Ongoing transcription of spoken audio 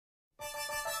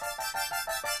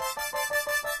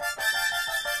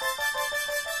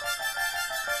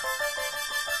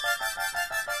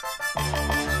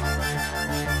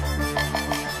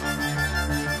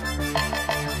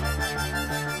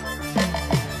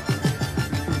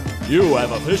You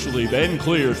have officially been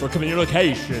cleared for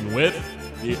communication with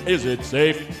the Is It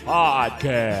Safe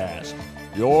podcast.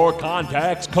 Your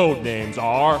contact's code names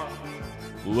are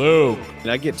Luke.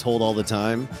 I get told all the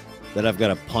time that I've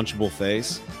got a punchable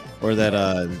face or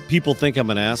that people think I'm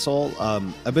an asshole.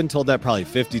 I've been told that probably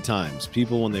 50 times.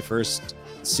 People, when they first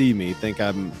see me, think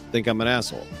I'm an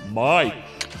asshole. Mike.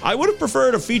 I would have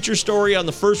preferred a feature story on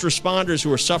the first responders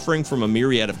who are suffering from a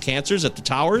myriad of cancers at the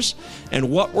towers and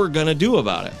what we're going to do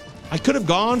about it. I could have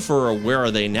gone for a Where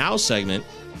Are They Now segment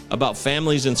about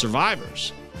families and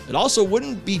survivors. It also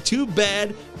wouldn't be too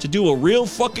bad to do a real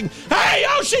fucking, hey,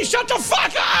 Yoshi, shut the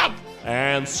fuck up!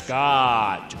 And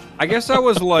Scott. I guess I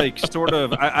was like sort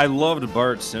of, I loved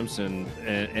Bart Simpson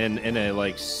in a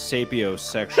like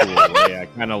sapiosexual way. I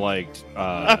kind of liked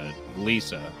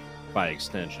Lisa by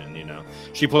extension, you know.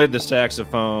 She played the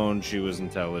saxophone, she was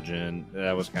intelligent,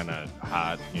 that was kind of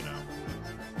hot, you know.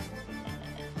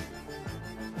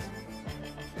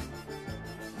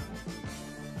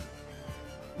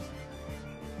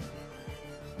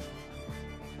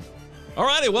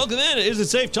 Alrighty, welcome in to Is It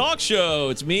Safe Talk Show.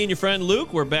 It's me and your friend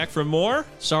Luke. We're back for more.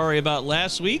 Sorry about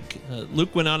last week.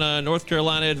 Luke went on a North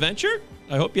Carolina adventure.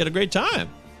 I hope you had a great time,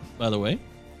 by the way.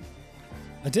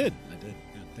 I did. Yeah,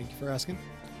 thank you for asking.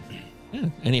 Yeah.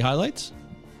 Any highlights?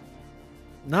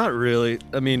 Not really.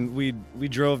 I mean, we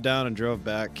drove down and drove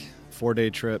back, 4-day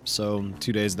trip. So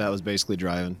 2 days of that was basically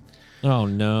driving. Oh,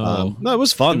 no. No, it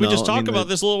was fun. Did we just talk about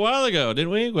this a little while ago,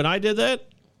 didn't we? When I did that?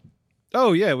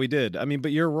 Oh yeah, we did. I mean,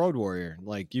 but you're a road warrior.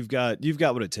 Like you've got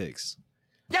what it takes.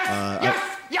 Yes.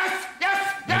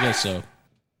 I guess so.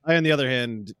 I, on the other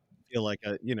hand, feel like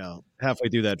halfway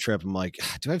through that trip, I'm like,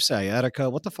 do I have sciatica?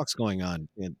 What the fuck's going on?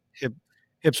 And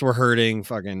hips were hurting.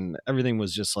 Fucking everything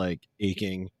was just like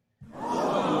aching.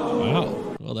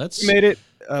 Wow. Well, we made it.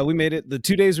 We made it. The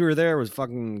 2 days we were there was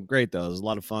fucking great, though. It was a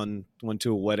lot of fun. Went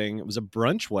to a wedding. It was a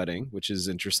brunch wedding, which is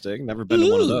interesting. Never been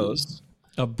to one of those.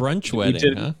 A brunch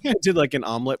wedding, huh? Yeah, did like an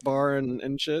omelet bar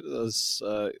and shit. It was,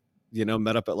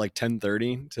 met up at like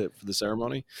 10:30 for the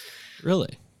ceremony.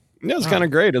 Really? Yeah, it was kind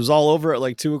of great. It was all over at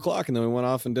like 2:00, and then we went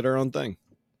off and did our own thing.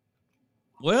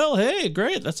 Well, hey,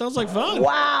 great. That sounds like fun.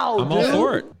 Wow, I'm all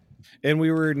for it. And we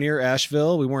were near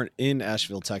Asheville. We weren't in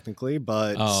Asheville technically,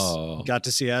 but got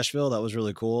to see Asheville. That was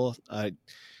really cool. I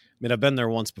mean, I've been there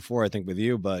once before, I think, with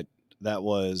you, but that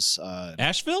was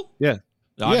Asheville? Yeah.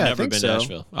 No, I've never been to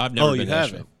Asheville. I've never been to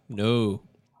Asheville. No.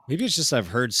 Maybe it's just I've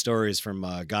heard stories from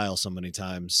Guile so many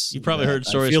times. You probably heard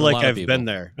stories. I feel from like a lot I've of people. been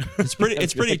there. It's pretty.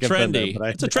 It's pretty trendy. There,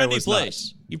 it's a trendy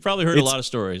place. You probably heard a lot of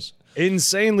stories.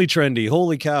 Insanely trendy.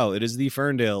 Holy cow! It is the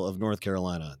Ferndale of North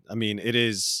Carolina. I mean, it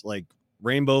is like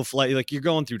rainbow flag. Like you're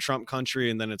going through Trump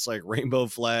country, and then it's like rainbow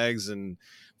flags and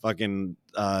fucking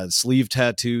sleeve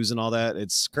tattoos and all that.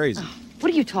 It's crazy.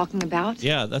 What are you talking about?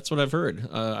 Yeah, that's what I've heard.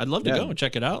 I'd love to go and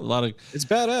check it out. A lot of it's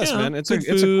badass, man. It's good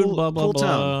a food, cool, cool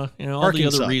town. You know, all parking the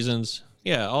other sucks. reasons.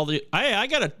 Yeah, all the. I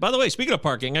got it. By the way, speaking of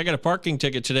parking, I got a parking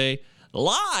ticket today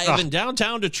live in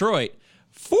downtown Detroit.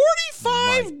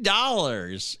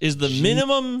 $45 is the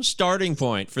minimum starting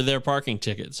point for their parking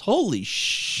tickets. Holy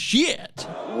shit!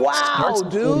 Wow,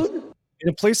 dude. In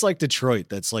a place like Detroit,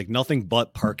 that's like nothing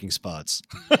but parking spots.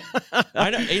 I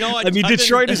know. You know, I mean,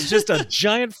 Detroit is just a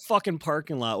giant fucking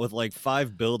parking lot with like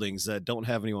 5 buildings that don't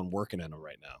have anyone working in them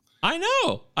right now. I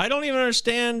know. I don't even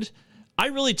understand. I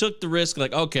really took the risk.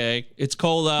 Like, okay, it's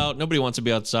cold out. Nobody wants to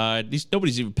be outside.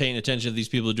 Nobody's even paying attention to these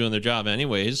people who are doing their job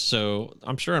anyways. So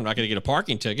I'm sure I'm not going to get a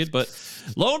parking ticket. But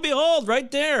lo and behold,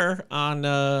 right there on,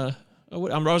 I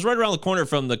was right around the corner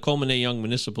from the Coleman A. Young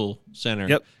Municipal Center.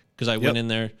 Yep. Because I went in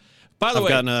there. By the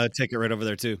way, I've gotten a ticket right over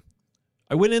there too.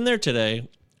 I went in there today.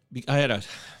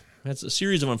 That's a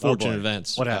series of unfortunate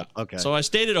events. What happened? Okay. So I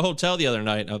stayed at a hotel the other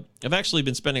night. I've actually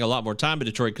been spending a lot more time in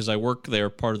Detroit because I work there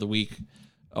part of the week.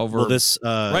 Will this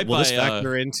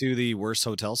factor into the worst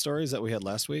hotel stories that we had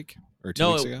last week or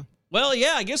 2 weeks ago? Well,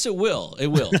 yeah, I guess it will. It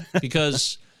will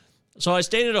because so I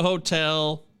stayed at a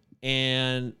hotel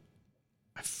and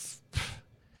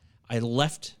I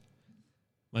left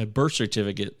my birth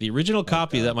certificate, the original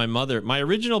copy that my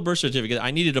original birth certificate,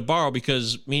 I needed to borrow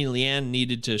because me and Leanne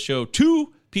needed to show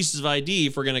 2 pieces of ID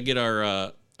if we're gonna get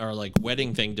our like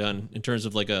wedding thing done in terms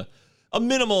of like a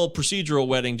minimal procedural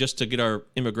wedding just to get our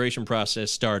immigration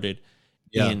process started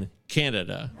in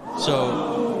Canada.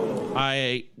 So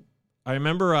I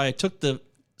remember I took the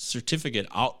certificate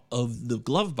out of the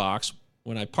glove box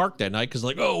when I parked that night because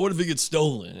like, oh, what if it gets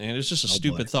stolen? And it's just a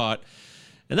stupid thought.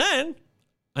 And then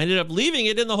I ended up leaving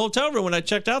it in the hotel room when I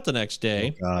checked out the next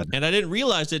day. Oh, God. And I didn't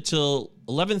realize it till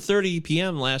 11:30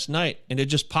 p.m. last night. And it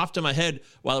just popped in my head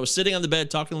while I was sitting on the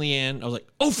bed talking to Leanne. I was like,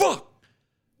 oh, fuck.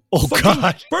 Oh fucking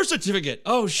God. birth certificate.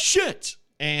 Oh shit.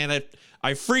 And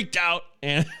I freaked out,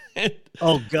 and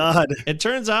Oh God. it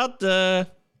turns out they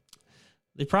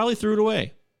probably threw it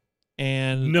away.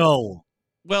 And No.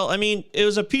 well, I mean, it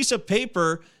was a piece of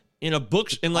paper in a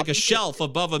book, in like a shelf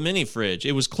above a mini fridge.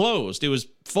 It was closed. It was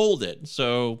folded.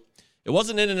 So it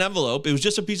wasn't in an envelope. It was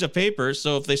just a piece of paper.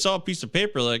 So if they saw a piece of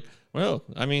paper, like, well,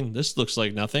 I mean, this looks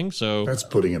like nothing. So That's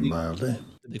putting it mildly.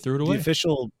 they threw it The away.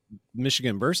 official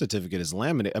Michigan birth certificate is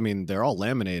laminated. I mean, they're all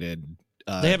laminated.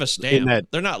 They have a stamp.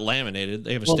 that- They're not laminated.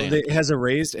 They have a Well, stamp. it has a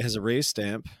raised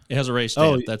stamp. It has a raised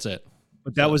stamp. Oh, That's it.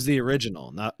 But that was the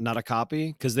original, not a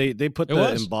copy, because they put It the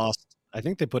was. embossed. I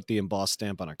think they put the embossed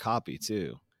stamp on a copy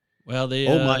too. Well, they.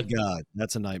 Oh my God,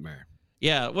 that's a nightmare.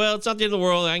 Yeah, well, it's not the end of the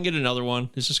world. I can get another one.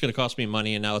 It's just going to cost me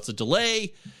money, and now it's a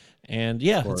delay. And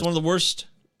yeah, it's one of the worst.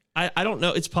 I don't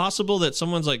know. It's possible that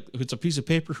someone's like, if it's a piece of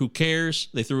paper, who cares?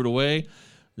 They threw it away.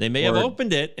 They may have Or-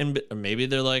 opened it, and maybe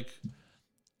they're like,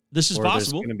 this is Or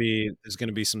possible. There's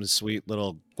gonna be some sweet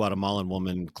little Guatemalan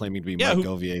woman claiming to be Yeah, Mike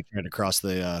Govier trying to cross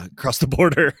the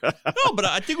border. No, but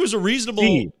I think it was a reasonable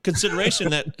See. consideration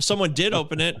that someone did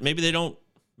open it. Maybe they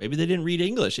didn't read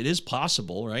English. It is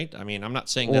possible, right? I mean, I'm not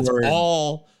saying that's Or-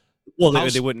 all. Well,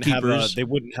 they wouldn't have housekeepers. they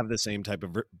wouldn't have the same type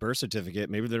of birth certificate.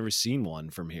 Maybe they've never seen one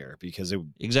from here because it.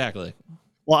 Exactly.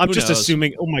 Well, I'm Who just knows?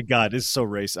 assuming. Oh my God, this is so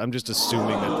racist. I'm just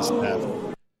assuming that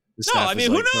the staff. I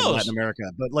mean, who knows? Latin America,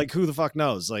 but like, who the fuck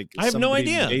knows? Like, I have no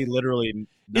somebody idea. may literally.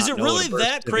 Is not it know really what a birth that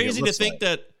certificate crazy to looks think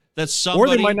like. that Or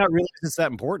somebody? they might not realize it's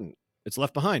that important. It's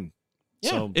left behind.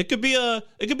 Yeah, So it could be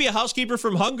a housekeeper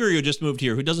from Hungary who just moved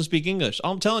here who doesn't speak English.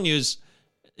 All I'm telling you is,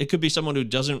 it could be someone who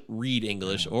doesn't read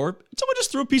English, or someone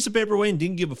just threw a piece of paper away and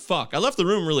didn't give a fuck. I left the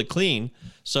room really clean,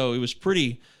 so it was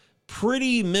pretty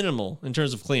minimal in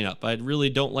terms of cleanup. I really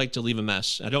don't like to leave a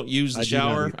mess. I don't use the I do not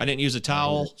shower. either. I didn't use a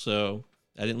towel, so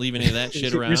I didn't leave any of that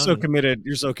shit around. You're so committed.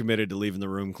 You're so committed to leaving the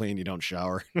room clean. You don't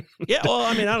shower. Yeah, well,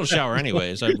 I mean, I don't shower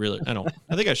anyways. I don't.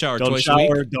 I think I shower Don't twice a shower.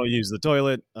 week. Don't use the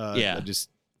toilet. Yeah. I just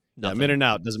Nothing. I'm in and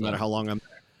out. Doesn't matter how long I'm there.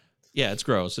 Yeah, it's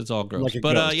gross. It's all gross. Like a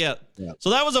But ghost. yeah. Yeah. So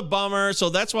that was a bummer. So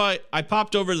that's why I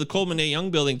popped over to the Coleman A.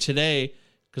 Young building today,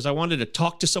 because I wanted to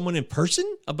talk to someone in person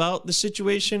about the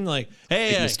situation. Like,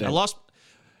 hey, I mistake. lost.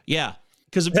 Yeah.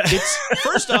 Because it's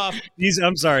first off,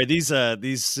 I'm sorry.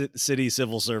 These city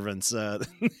civil servants. oh,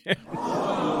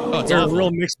 it's They're a awful.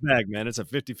 real mixed bag, man. It's a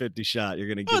 50-50 shot. You're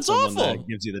gonna get it's someone awful. that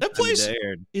gives you the That time of place day.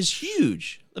 Or, is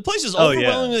huge. The place is Oh, yeah.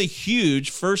 overwhelmingly huge.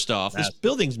 First off, this Massive.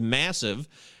 building's massive.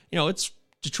 You know, it's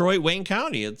Detroit, Wayne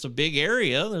County. It's a big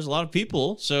area. There's a lot of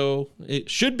people, so it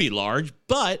should be large.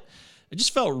 But I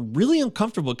just felt really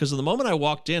uncomfortable because of the moment I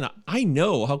walked in, I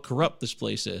know how corrupt this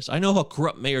place is. I know how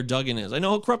corrupt Mayor Duggan is. I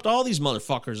know how corrupt all these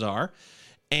motherfuckers are.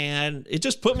 And it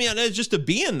just put me on edge just to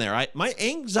be in there. My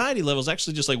anxiety levels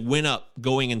actually just like went up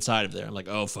going inside of there. I'm like,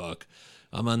 oh fuck,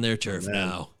 I'm on their turf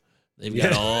now. They've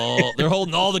got they're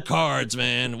holding all the cards,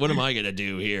 man. What am I gonna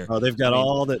do here? oh, they've got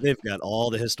all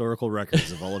the historical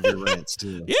records of all of your rants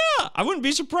too. Yeah, I wouldn't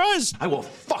be surprised. I will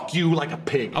fuck you like a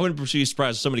pig. I wouldn't be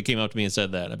surprised if somebody came up to me and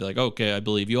said that. I'd be like, okay, I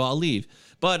believe you. I'll leave.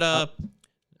 But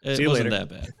it See you wasn't later. that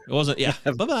bad. It wasn't. Yeah.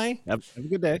 Bye bye. Have a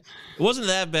good day. It wasn't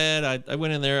that bad. I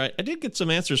went in there. I did get some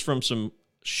answers from some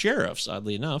sheriffs,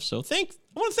 oddly enough. So I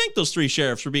want to thank those 3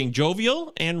 sheriffs for being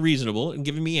jovial and reasonable and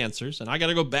giving me answers. And I got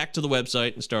to go back to the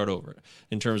website and start over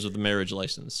in terms of the marriage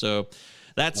license. So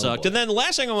that sucked. And then the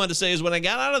last thing I wanted to say is when I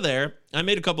got out of there, I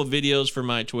made a couple of videos for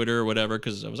my Twitter or whatever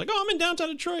because I was like, oh, I'm in downtown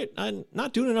Detroit. I'm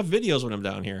not doing enough videos when I'm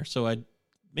down here. So I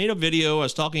made a video. I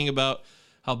was talking about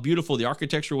how beautiful the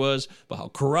architecture was, but how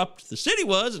corrupt the city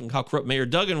was and how corrupt Mayor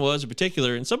Duggan was in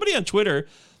particular. And somebody on Twitter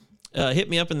hit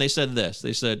me up and they said this.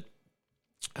 They said,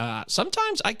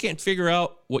 sometimes I can't figure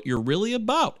out what you're really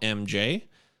about, MJ.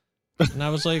 And I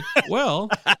was like, well,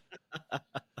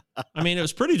 I mean, it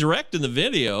was pretty direct in the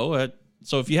video.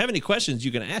 So if you have any questions,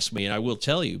 you can ask me and I will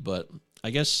tell you. But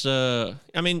I guess, I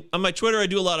mean, on my Twitter, I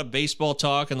do a lot of baseball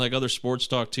talk and like other sports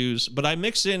talk too. But I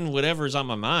mix in whatever's on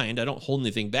my mind. I don't hold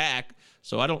anything back.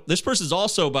 So this person's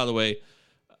also, by the way,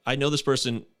 I know this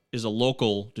person is a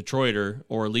local Detroiter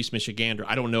or at least Michigander.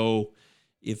 I don't know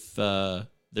if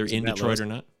they're in Matt Detroit Lewis? or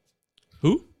not.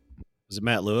 Who? Is it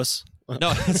Matt Lewis?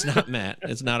 No, it's not Matt.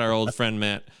 It's not our old friend,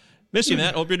 Matt. Miss you,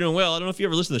 Matt. Hope you're doing well. I don't know if you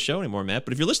ever listen to the show anymore, Matt,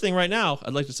 but if you're listening right now,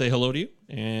 I'd like to say hello to you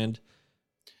and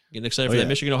getting excited for that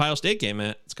Michigan-Ohio State game,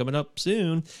 Matt. It's coming up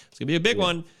soon. It's going to be a big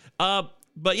one.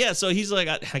 But yeah, so he's like,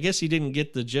 I guess he didn't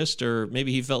get the gist, or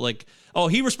maybe he felt like,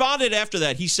 he responded after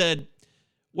that. He said,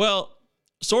 well,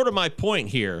 sort of my point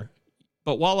here,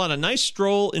 but while on a nice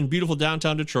stroll in beautiful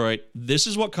downtown Detroit, this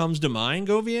is what comes to mind,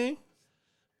 Govier?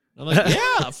 I'm like,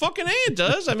 yeah, fucking A, it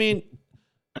does. I mean,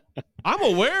 I'm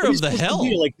aware You're of the supposed to hell.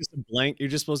 be, like just a blank. You're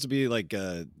just supposed to be like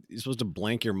you're supposed to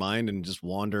blank your mind and just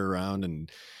wander around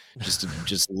and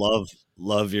just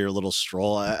love your little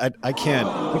stroll. I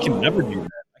can never do that.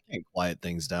 I can't quiet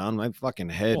things down. My fucking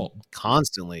head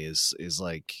constantly is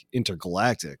like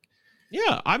intergalactic.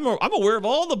 Yeah, I'm aware of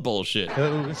all the bullshit.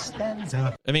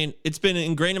 I mean, it's been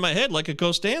ingrained in my head like a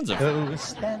Costanza.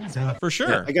 For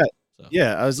sure.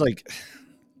 Yeah, I was like,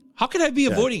 how could I be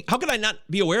avoiding? How could I not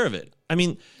be aware of it? I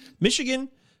mean, Michigan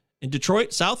and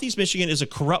Detroit, Southeast Michigan is a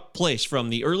corrupt place from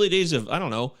the early days of, I don't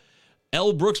know,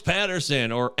 L. Brooks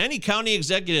Patterson or any county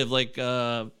executive like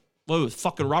fucking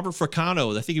Robert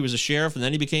Fricano. I think he was a sheriff and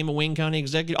then he became a Wayne County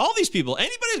executive. All these people,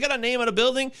 anybody's got a name on a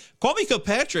building. Kwame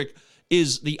Kilpatrick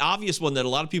is the obvious one that a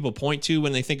lot of people point to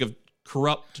when they think of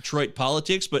corrupt Detroit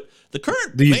politics. But the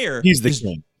current mayor, he's the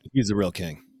king. He's the real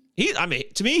king.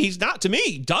 To me, he's not. To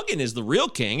me, Duggan is the real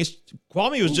king.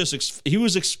 Kwame was just he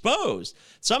was exposed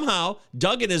somehow.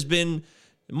 Duggan has been.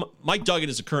 Mike Duggan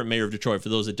is the current mayor of Detroit. For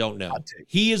those that don't know,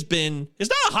 he has been. It's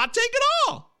not a hot take at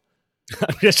all.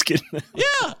 I'm just kidding.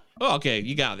 Yeah. Oh, okay.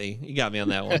 You got me. You got me on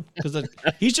that one because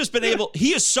he's just been able.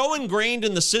 He is so ingrained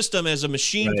in the system as a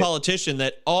machine politician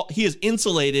that he is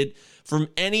insulated from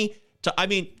any. I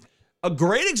mean, a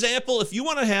great example. If you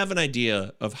want to have an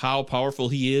idea of how powerful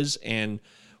he is and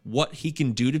what he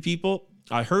can do to people.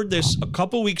 I heard this a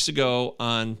couple weeks ago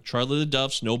on Charlie the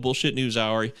Duff's No Bullshit News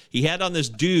Hour. He had on this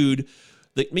dude.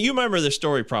 You remember this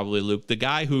story probably, Luke. The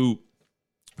guy who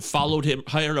followed him,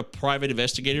 hired a private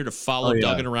investigator to follow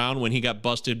Duggan around when he got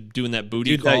busted doing that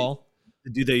booty call.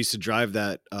 The dude that used to drive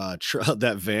that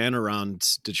that van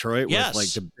around Detroit with like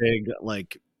the big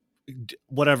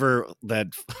whatever that.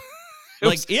 It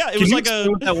was like a.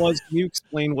 What that was? Can you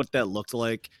explain what that looked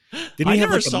like? Didn't he have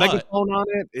like a megaphone on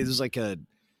it? It was like it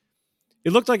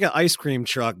looked like an ice cream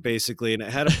truck basically, and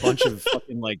it had a bunch of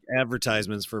fucking like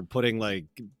advertisements for putting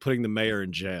the mayor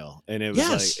in jail, and it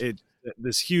was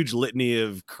this huge litany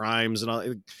of crimes and all.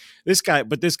 This guy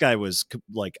was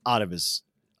like out of his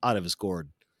gourd.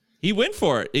 He went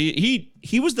for it.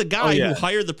 He was the guy who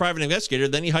hired the private investigator.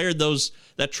 Then he hired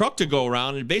that truck to go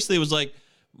around, and basically was like,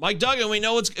 Mike Duggan, we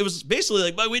know it was basically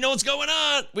like, we know what's going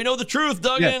on. We know the truth,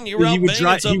 Duggan. You were out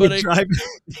banging somebody.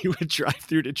 He would drive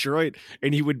through Detroit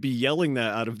and he would be yelling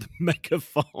that out of the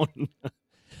megaphone.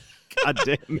 God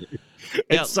damn it.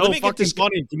 It's so fucking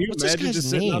funny. Can you imagine just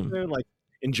sitting up there like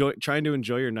trying to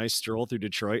enjoy your nice stroll through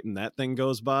Detroit and that thing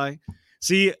goes by?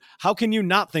 See, how can you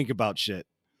not think about shit?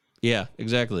 Yeah,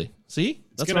 exactly. See?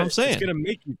 That's what I'm saying. It's going to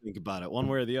make you think about it one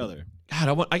way or the other.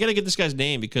 God, I got to get this guy's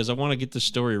name because I want to get this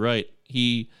story right.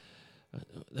 I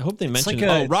hope they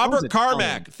mentioned Robert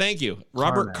Carmack. Thank you.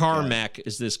 Robert Carmack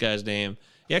is this guy's name.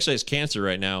 He actually has cancer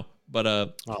right now.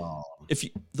 But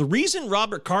the reason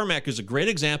Robert Carmack is a great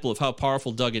example of how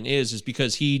powerful Duggan is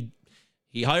because he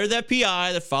hired that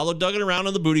PI that followed Duggan around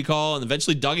on the booty call, and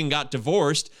eventually Duggan got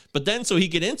divorced. But then so he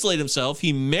could insulate himself,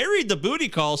 he married the booty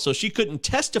call so she couldn't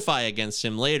testify against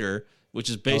him later, which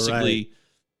is basically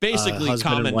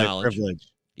common knowledge. Privilege.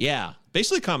 Yeah,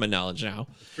 basically common knowledge now.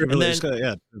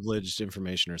 Privileged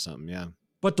information or something, yeah.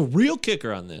 But the real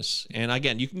kicker on this, and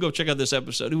again, you can go check out this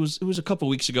episode. It was a couple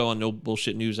weeks ago on No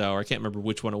Bullshit News Hour. I can't remember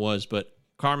which one it was, but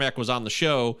Carmack was on the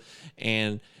show,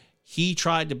 and he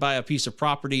tried to buy a piece of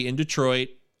property in Detroit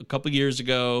a couple years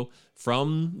ago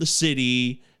from the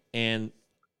city, and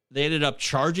they ended up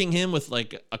charging him with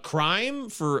like a crime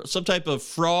for some type of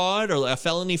fraud or a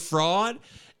felony fraud.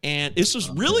 And this was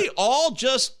really all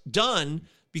just done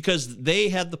because they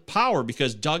had the power,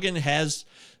 because Duggan has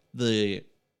the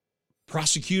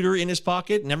prosecutor in his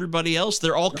pocket and everybody else.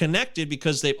 They're all connected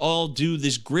because they all do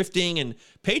this grifting and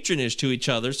patronage to each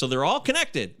other. So they're all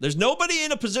connected. There's nobody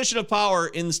in a position of power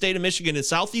in the state of Michigan, in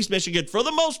Southeast Michigan, for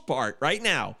the most part right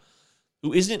now,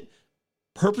 who isn't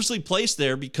purposely placed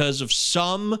there because of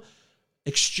some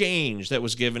exchange that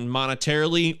was given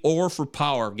monetarily or for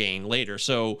power gain later.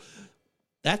 So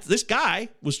this guy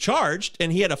was charged,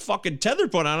 and he had a fucking tether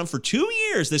put on him for 2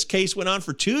 years. This case went on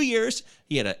for 2 years.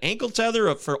 He had an ankle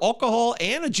tether for alcohol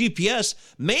and a GPS,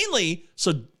 mainly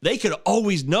so they could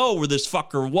always know where this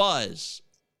fucker was.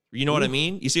 You know what I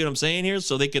mean? You see what I'm saying here?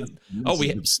 So they could.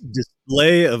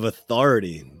 Display of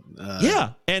authority.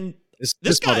 Yeah, and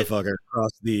this guy, motherfucker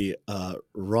crossed the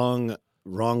wrong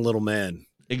little man.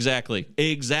 Exactly.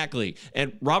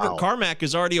 And Robert Carmack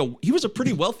is already he was a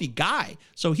pretty wealthy guy.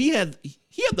 So he had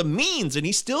the means, and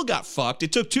he still got fucked.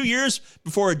 It took 2 years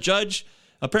before a judge,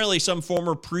 apparently some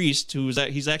former priest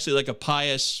he's actually like a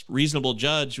pious, reasonable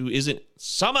judge who is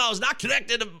not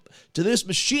connected to this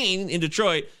machine in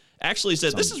Detroit, actually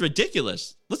said, this is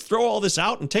ridiculous. Let's throw all this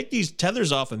out and take these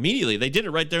tethers off immediately. They did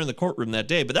it right there in the courtroom that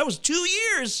day. But that was 2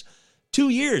 years 2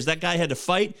 years that guy had to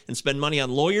fight and spend money on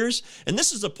lawyers. And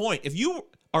this is the point. If you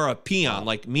are a peon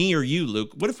like me or you,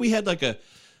 Luke, what if we had like a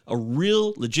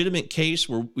real legitimate case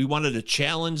where we wanted to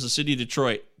challenge the city of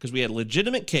Detroit because we had a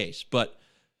legitimate case, but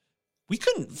we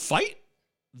couldn't fight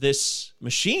this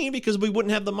machine because we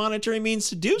wouldn't have the monetary means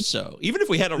to do so, even if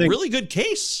we had a really good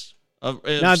case of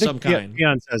some kind.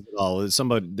 Peon says it all.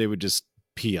 They would just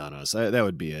pee on us. That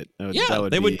would be it.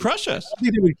 They would crush us. I don't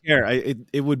think they would care.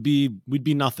 We'd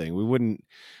be nothing.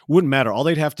 Wouldn't matter. All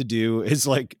they'd have to do is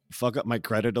like fuck up my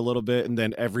credit a little bit, and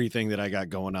then everything that I got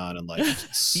going on and like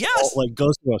like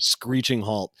goes to a screeching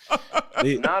halt.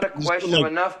 Not a question of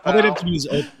enough. All they'd have to do is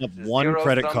open up one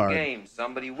credit card. Game.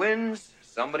 Somebody wins,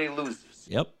 somebody loses.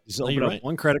 Yep. Just open up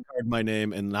one credit card in my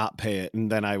name and not pay it,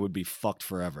 and then I would be fucked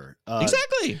forever.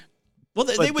 Exactly. Well,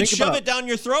 they would shove it down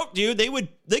your throat, dude.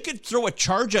 They could throw a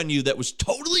charge on you that was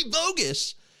totally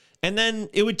bogus, and then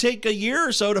it would take a year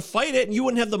or so to fight it, and you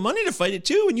wouldn't have the money to fight it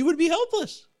too, and you would be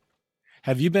helpless.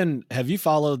 Have you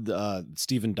followed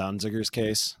Steven Donziger's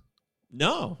case?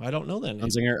 No, I don't know that name.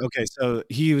 Donziger. Okay, so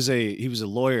he was a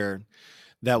lawyer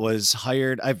that was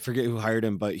hired. I forget who hired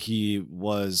him, but he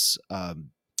was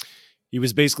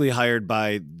basically hired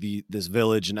by this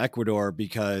village in Ecuador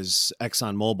because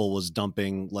ExxonMobil was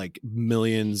dumping like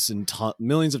millions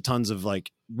of tons of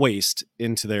like waste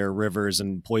into their rivers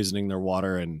and poisoning their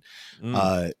water, and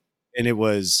it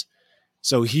was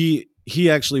so he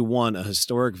actually won a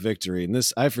historic victory. And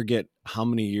this, I forget how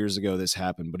many years ago this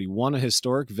happened, but he won a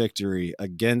historic victory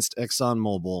against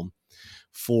ExxonMobil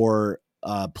for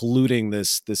polluting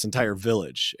this entire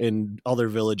village and other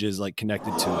villages like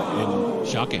connected to it. And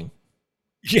shocking.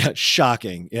 Yeah,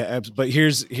 shocking. Yeah, but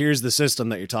here's the system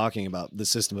that you're talking about, the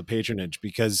system of patronage,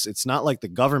 because it's not like the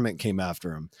government came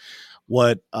after him.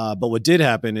 But what did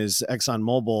happen is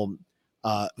ExxonMobil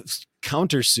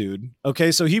countersued.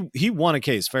 Okay, so he won a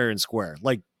case fair and square.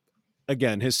 Like,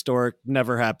 again, historic,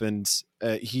 never happened.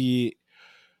 He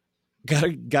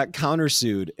got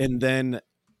countersued, and then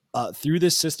through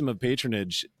this system of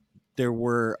patronage, there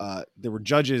were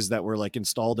judges that were like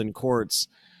installed in courts,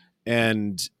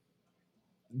 and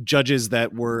judges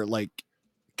that were like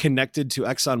connected to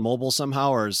ExxonMobil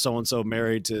somehow, or so-and-so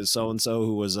married to so-and-so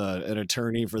who was an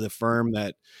attorney for the firm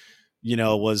that,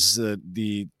 was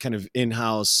the kind of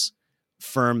in-house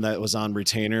firm that was on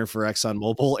retainer for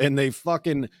ExxonMobil. And they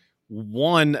fucking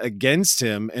won against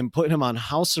him and put him on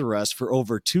house arrest for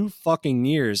over 2 fucking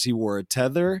years. He wore a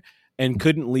tether and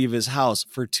couldn't leave his house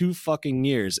for 2 fucking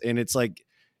years. And it's like,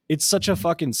 it's such a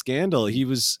fucking scandal. He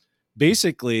was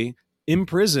basically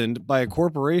imprisoned by a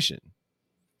corporation.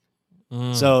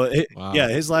 So yeah,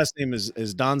 his last name is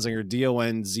Donziger,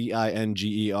 Donzinger, and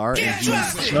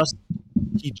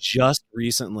he just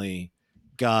recently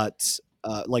got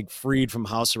like freed from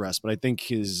house arrest, but I think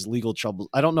his legal trouble,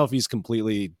 I don't know if he's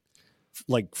completely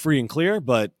like free and clear,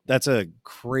 but that's a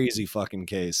crazy fucking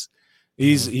case.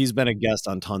 He's been a guest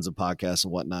on tons of podcasts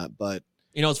and whatnot, but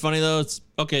it's funny though. It's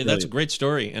okay. That's a great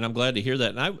story, and I'm glad to hear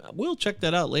that. And I will check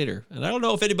that out later. And I don't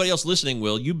know if anybody else listening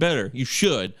will. You better. You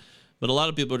should. But a lot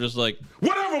of people are just like,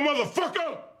 whatever,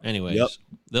 motherfucker. Anyways,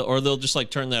 they'll just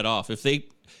like turn that off. If we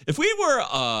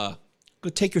were go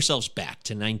take yourselves back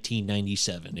to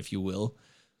 1997, if you will,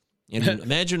 and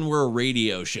imagine we're a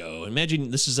radio show. Imagine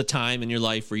this is a time in your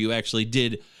life where you actually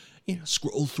did,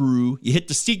 scroll through. You hit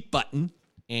the seek button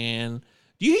and.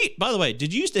 By the way,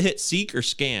 did you used to hit seek or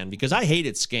scan? Because I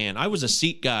hated scan. I was a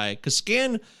seek guy because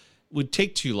scan would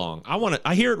take too long.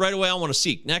 I hear it right away. I want to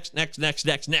seek. Next.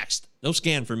 No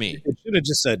scan for me. It should have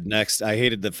just said next. I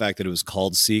hated the fact that it was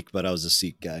called seek, but I was a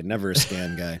seek guy, never a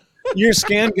scan guy. You're a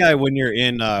scan guy when you're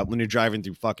when you're driving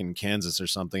through fucking Kansas or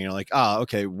something. You're like,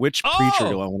 okay, which preacher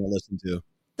do I want to listen to?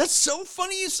 That's so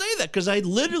funny you say that because I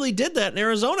literally did that in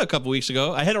Arizona a couple weeks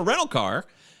ago. I had a rental car.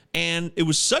 And it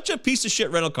was such a piece of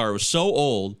shit rental car. It was so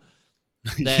old.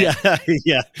 That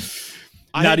yeah.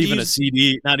 Not even a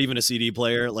CD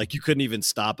player. Like you couldn't even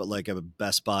stop at like a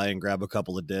Best Buy and grab a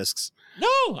couple of discs.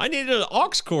 No, I needed an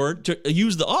aux cord to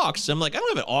use the aux. I'm like, I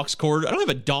don't have an aux cord. I don't have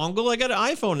a dongle. I got an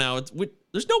iPhone now.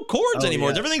 There's no cords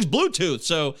anymore. Yeah. Everything's Bluetooth.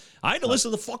 So I had to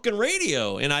listen to the fucking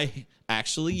radio. And I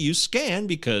actually used scan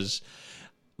because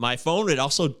my phone had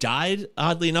also died,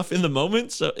 oddly enough, in the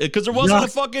moment. So because there wasn't a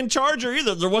fucking charger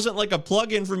either. There wasn't like a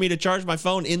plug-in for me to charge my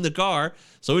phone in the car.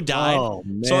 So it died. Oh,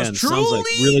 man. So Sounds like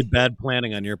really bad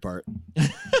planning on your part.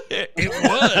 It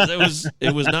was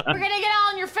not. We're going to get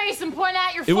all in your face and point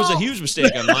out your fault. It was a huge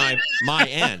mistake on my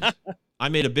end. I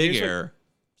made a big error.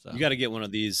 So. You got to get one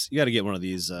of these. You got to get one of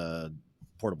these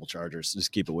portable chargers.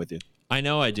 Just keep it with you. I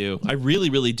know I do. I really,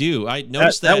 really do. I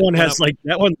noticed that one when has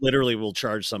that one literally will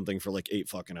charge something for like 8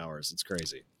 fucking hours. It's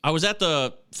crazy. I was at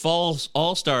the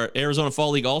Arizona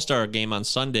Fall League All-Star game on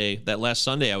Sunday. That last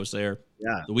Sunday I was there.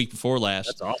 Yeah. The week before last.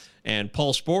 That's awesome. And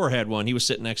Paul Sporer had one. He was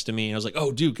sitting next to me. And I was like,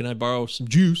 oh, dude, can I borrow some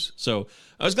juice? So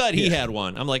I was glad he had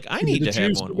one. I'm like, I need to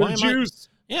have one. Why am I?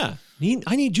 Yeah,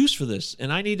 I need juice for this,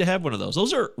 and I need to have one of those.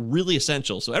 Those are really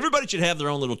essential. So everybody should have their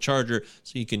own little charger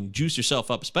so you can juice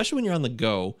yourself up, especially when you're on the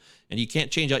go and you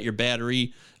can't change out your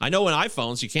battery. I know in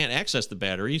iPhones you can't access the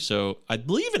battery, so I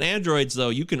believe in Androids, though,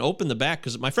 you can open the back,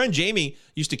 because my friend Jamie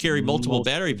used to carry multiple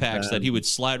battery packs that he would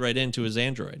slide right into his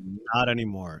Android. Not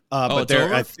anymore. But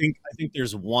there, I think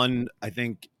there's one,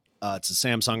 it's a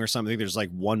Samsung or something. I think there's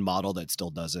like one model that still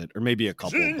does it, or maybe a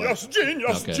couple. Genius.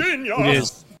 It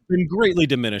has been greatly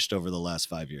diminished over the last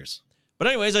 5 years. But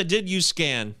anyways, I did use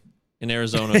Scan in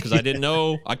Arizona because I didn't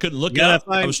know. I couldn't look it up.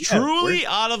 I was truly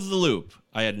out of the loop.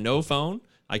 I had no phone.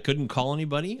 I couldn't call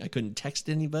anybody. I couldn't text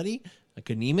anybody. I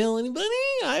couldn't email anybody.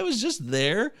 I was just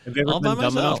there all by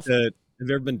myself. Have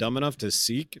you ever been dumb enough to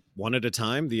seek one at a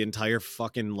time the entire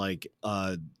fucking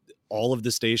all of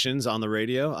the stations on the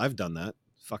radio? I've done that.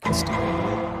 Fucking stupid.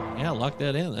 Yeah, lock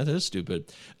that in. That is stupid.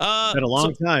 It's been a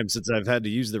long time since I've had to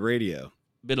use the radio.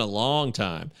 Been a long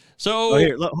time. So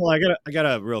here, hold on, I got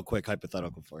a real quick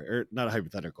hypothetical for you, or not a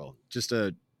hypothetical, just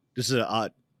an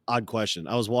odd question.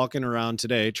 I was walking around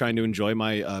today trying to enjoy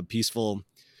my peaceful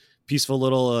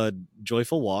little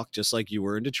joyful walk, just like you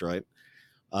were in Detroit.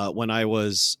 When I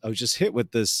was just hit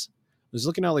with this. I was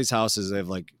looking at all these houses. They have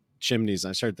like chimneys,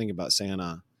 and I started thinking about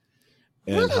Santa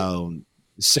and how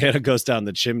Santa goes down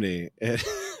the chimney, and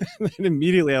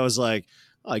immediately I was like,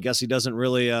 oh, I guess he doesn't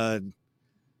really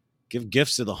give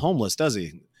gifts to the homeless, does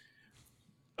he?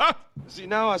 See,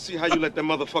 now I see how you let that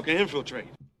motherfucker infiltrate.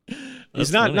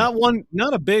 He's not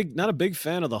a big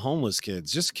fan of the homeless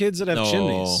kids, just kids that have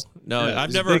chimneys. No, yeah,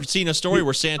 I've never seen a story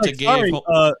where Santa gave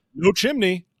no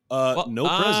chimney, no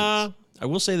presents. I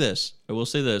will say this.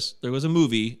 There was a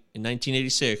movie in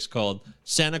 1986 called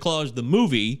Santa Claus the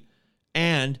Movie,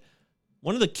 and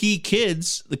one of the key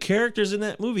kids, the characters in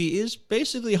that movie, is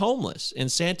basically homeless.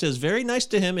 And Santa is very nice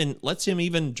to him and lets him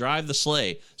even drive the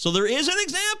sleigh. So there is an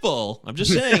example, I'm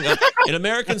just saying, in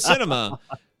American cinema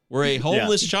where a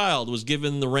homeless child was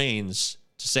given the reins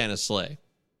to Santa's sleigh.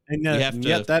 And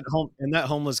yet that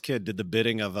homeless kid did the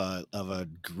bidding of a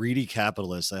greedy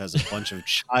capitalist that has a bunch of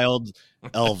child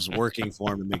elves working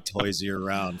for him to make toys year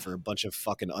round for a bunch of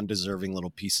fucking undeserving little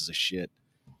pieces of shit.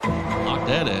 Lock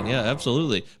that in. Yeah,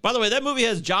 absolutely. By the way, that movie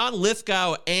has John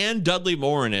Lithgow and Dudley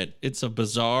Moore in it. It's a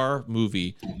bizarre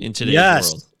movie in today's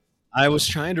world. I was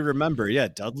trying to remember. Yeah,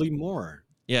 Dudley Moore.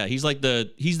 Yeah, he's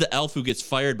the elf who gets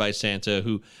fired by Santa,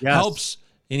 who helps,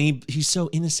 and he's so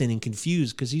innocent and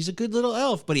confused because he's a good little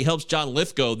elf, but he helps John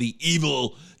Lithgow, the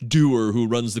evil doer who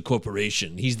runs the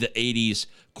corporation. He's the 80s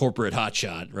corporate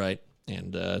hotshot, right?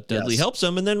 And Dudley helps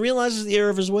him and then realizes the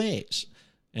error of his ways.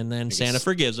 And then Santa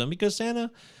forgives him because Santa,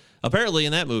 apparently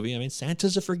in that movie,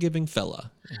 Santa's a forgiving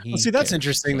fella. Well, see, that's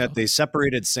interesting that they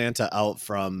separated Santa out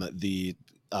from the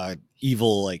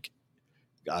evil,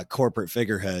 corporate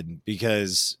figurehead,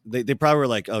 because they probably were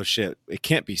like, oh shit, it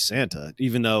can't be Santa,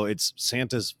 even though it's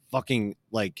Santa's fucking,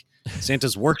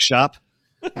 Santa's workshop.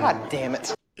 God damn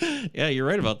it. Yeah, you're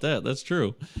right about that. That's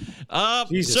true.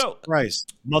 Jesus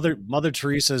Christ. Mother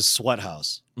Teresa's sweat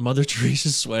house. Mother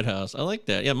Teresa's sweat house. I like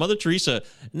that. Yeah, Mother Teresa.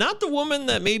 Not the woman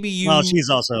that maybe you... Well, she's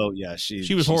also...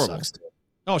 she was horrible.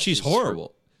 Oh, she's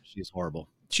horrible. She's horrible.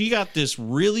 She got this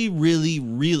really, really,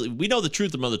 really... We know the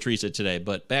truth of Mother Teresa today,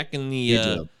 but back in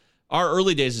the... our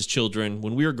early days as children,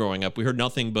 when we were growing up, we heard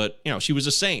nothing but, she was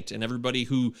a saint, and everybody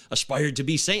who aspired to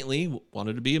be saintly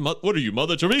wanted to be what are you,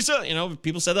 Mother Teresa?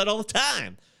 People said that all the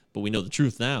time. But we know the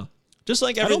truth now. Just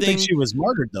like everything. I don't think she was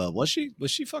murdered, though. Was she?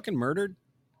 Was she fucking murdered?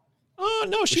 Oh,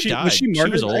 no, she died. Was she murdered?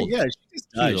 She was old. Yeah, she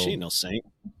just died. She ain't no saint.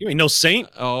 You ain't no saint.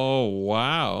 Oh,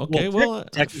 wow. Okay, well.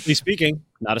 Technically speaking,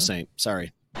 not a saint.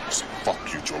 Sorry.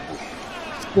 Fuck you,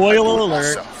 Jobu. Spoiler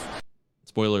alert.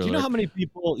 Spoiler alert. You know how many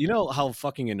people, how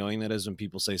fucking annoying that is when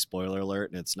people say spoiler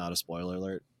alert and it's not a spoiler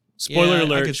alert? Spoiler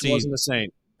alert, she wasn't a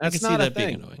saint. That's not a thing.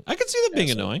 Being annoying. I can see that being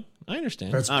annoying. I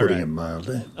understand. That's putting it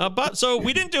mildly. But so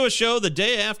we didn't do a show the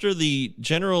day after the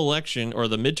general election or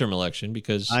the midterm election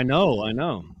because I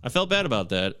know. I felt bad about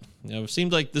that. It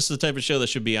seemed like this is the type of show that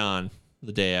should be on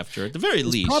the day after, at the very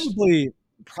least. Probably.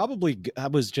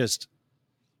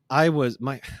 I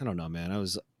don't know, man.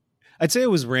 I'd say I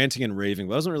was ranting and raving,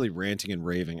 but I wasn't really ranting and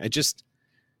raving.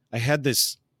 I had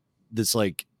this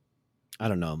I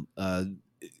don't know,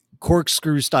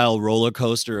 corkscrew style roller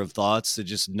coaster of thoughts that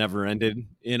just never ended.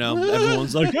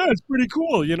 Everyone's like, yeah, it's pretty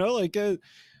cool.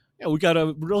 yeah, we got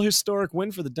a real historic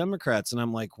win for the Democrats. And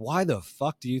I'm like, why the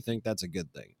fuck do you think that's a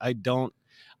good thing? I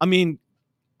mean,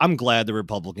 I'm glad the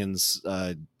Republicans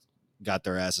got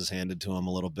their asses handed to them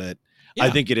a little bit. Yeah.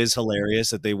 I think it is hilarious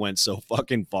that they went so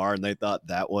fucking far and they thought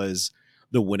that was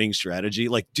the winning strategy.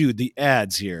 Like, dude, the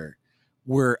ads here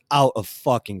were out of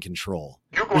fucking control.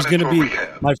 There's going to be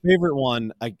my favorite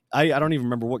one. I don't even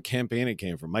remember what campaign it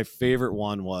came from. My favorite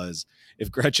one was,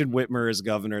 if Gretchen Whitmer is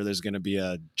governor, there's going to be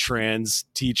a trans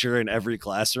teacher in every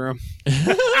classroom.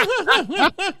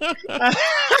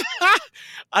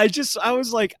 I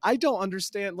was like, I don't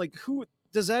understand. Like, who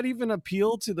does that even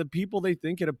appeal to? The people they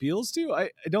think it appeals to? I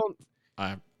don't.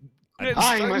 I'm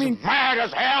mad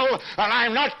as hell, and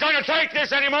I'm not going to take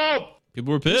this anymore.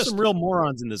 People were pissed. There's some real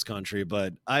morons in this country,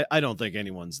 but I don't think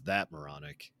anyone's that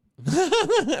moronic.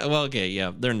 Well, okay,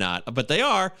 yeah, they're not, but they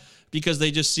are, because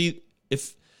they just see,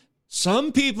 if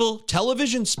some people,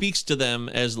 television speaks to them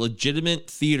as legitimate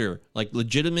theater, like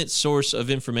legitimate source of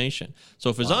information. So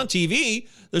if it's on TV,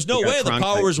 there's no way the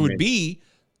powers would be.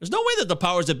 There's no way that the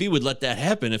powers that be would let that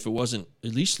happen if it wasn't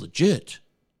at least legit.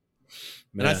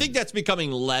 Man. And I think that's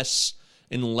becoming less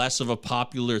and less of a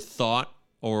popular thought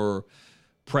or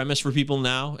premise for people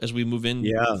now as we move in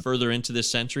further into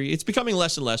this century. It's becoming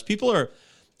less and less. People are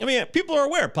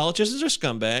aware politicians are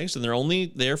scumbags and they're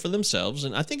only there for themselves.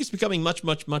 And I think it's becoming much,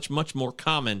 much, much, much more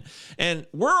common. And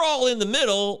we're all in the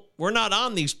middle. We're not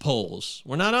on these polls.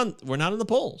 We're not in the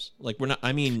polls. Like,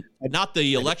 not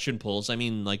the election polls. I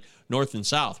mean, like North and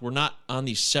South. We're not on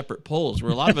these separate polls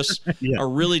where a lot of us are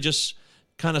really just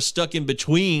kind of stuck in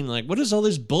between. Like, what is all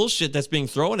this bullshit that's being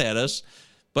thrown at us?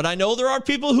 But I know there are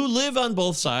people who live on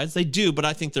both sides. They do, but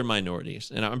I think they're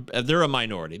minorities, and they're a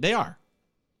minority. They are.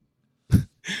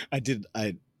 And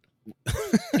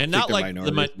not like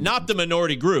not the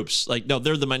minority groups. Like, no,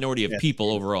 they're the minority of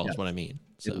people overall. Is what I mean.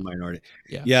 So, the minority.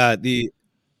 Yeah.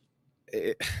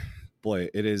 It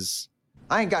is.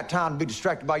 I ain't got time to be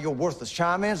distracted by your worthless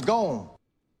chime-ins. Go on.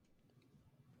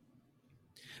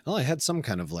 Well, I had some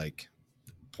kind of like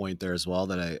point there as well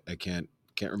that I can't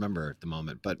remember at the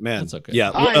moment, but man, that's okay.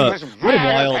 Yeah, what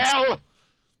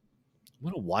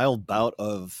a wild bout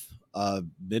of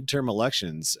midterm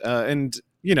elections, and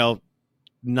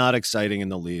not exciting in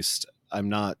the least. I'm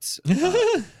not.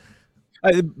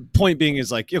 Point being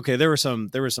is like, okay, there were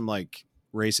some like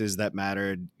races that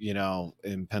mattered,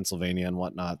 in Pennsylvania and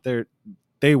whatnot.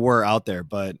 They were out there,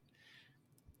 but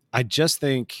I just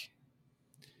think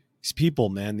these people,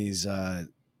 man, these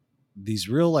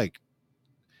real like.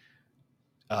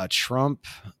 Trump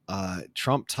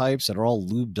types that are all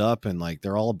lubed up and like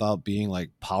they're all about being like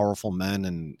powerful men,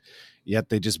 and yet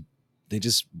they just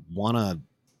want to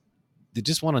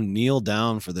kneel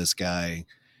down for this guy.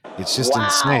 It's just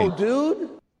insane, dude.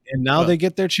 And now they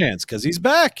get their chance because he's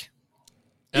back.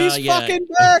 He's fucking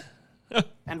back,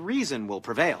 and reason will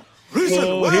prevail.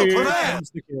 Reason will prevail.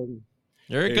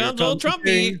 Here comes old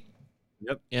Trumpy.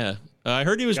 Yep. Yeah, I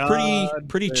heard he was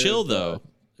pretty chill though.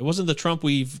 It wasn't the Trump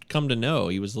we've come to know.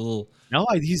 He was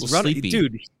he's running, sleepy.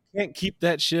 Dude. He can't keep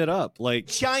that shit up. Like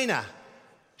China.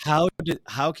 How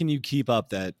can you keep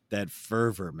up that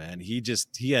fervor, man? He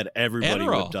had everybody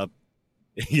whipped up.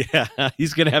 Yeah,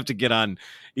 he's gonna have to get on.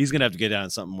 He's gonna have to get on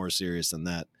something more serious than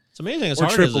that. It's amazing his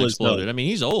heart has exploded. I mean,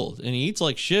 he's old and he eats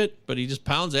like shit, but he just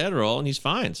pounds Adderall and he's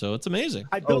fine. So it's amazing.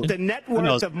 I built a net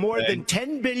worth of more than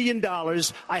 $10 billion.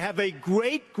 I have a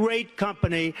great, great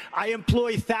company. I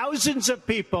employ thousands of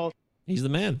people. He's the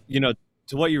man. To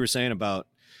what you were saying about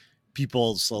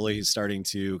people slowly starting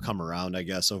to come around, I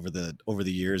guess, over the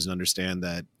years and understand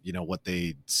that, what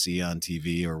they see on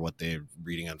TV or what they're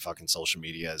reading on fucking social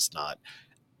media is not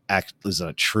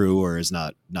true or is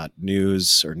not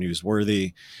news or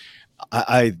newsworthy.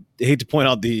 I hate to point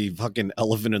out the fucking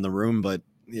elephant in the room, but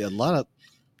yeah, a lot of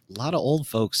old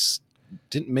folks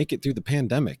didn't make it through the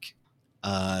pandemic.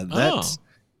 That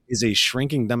is a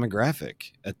shrinking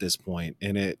demographic at this point,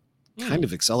 and it kind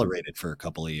of accelerated for a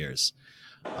couple of years.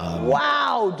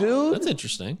 Wow, dude, that's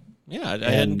interesting. Yeah, I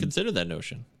hadn't considered that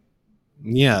notion.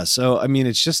 Yeah, so I mean,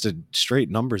 it's just a straight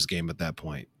numbers game at that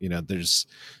point. There's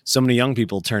so many young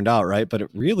people turned out, right? But it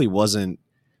really wasn't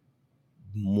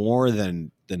more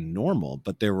than normal.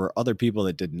 But there were other people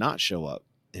that did not show up,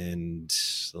 and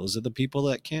those are the people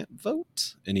that can't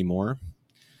vote anymore.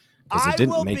 I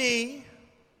will be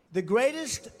the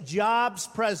greatest jobs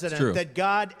president that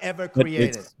God ever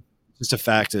created. It's just a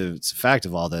fact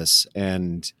of all this,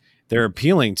 and they're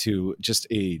appealing to just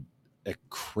a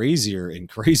crazier and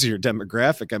crazier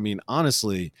demographic. I mean,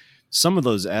 honestly, some of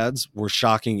those ads were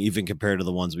shocking even compared to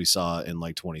the ones we saw in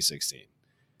like 2016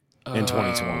 and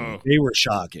 2020. They were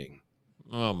shocking.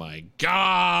 Oh my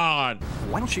God.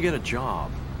 Why don't you get a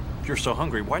job? If you're so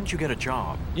hungry, why didn't you get a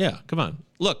job? Yeah, come on.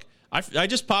 Look, I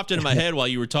just popped into my head while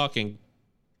you were talking,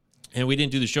 and we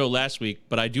didn't do the show last week,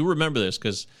 but I do remember this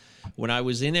because when I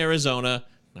was in Arizona,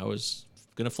 I was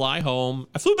going to fly home.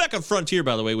 I flew back on Frontier,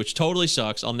 by the way, which totally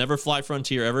sucks. I'll never fly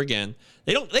Frontier ever again.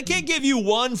 They can't give you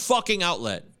one fucking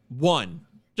outlet. One.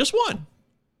 Just one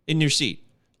in your seat.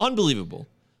 Unbelievable.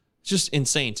 It's just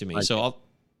insane to me. So I'll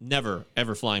never,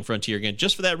 ever flying Frontier again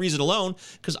just for that reason alone,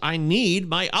 because I need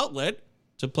my outlet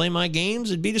to play my games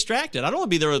and be distracted. I don't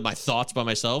want to be there with my thoughts by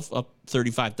myself up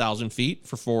 35,000 feet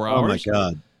for 4 hours. Oh, my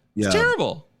God. Yeah. It's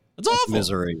terrible. It's awful.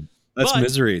 Misery. That's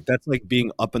misery. That's like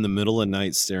being up in the middle of the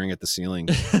night staring at the ceiling.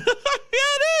 Yeah,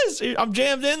 it is. I'm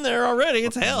jammed in there already.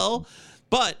 It's hell.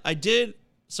 But I did.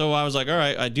 So I was like, all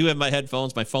right, I do have my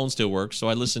headphones. My phone still works. So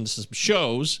I listened to some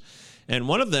shows. And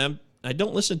one of them, I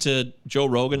don't listen to Joe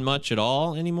Rogan much at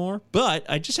all anymore. But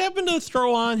I just happened to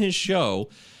throw on his show.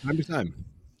 Time to time.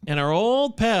 And our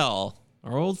old pal,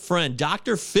 our old friend,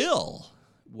 Dr. Phil,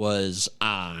 was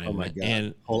on. Oh, my God.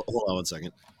 And hold on 1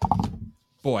 second.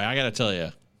 Boy, I got to tell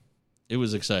you, it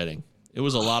was exciting. It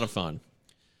was a lot of fun.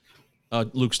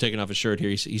 Luke's taking off his shirt here.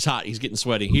 He's hot. He's getting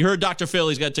sweaty. He heard Dr. Phil.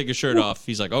 He's got to take his shirt off.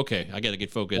 He's like, okay, I got to get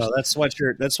focused. No, that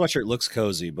sweatshirt looks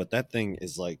cozy, but that thing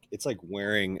is like, it's like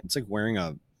wearing a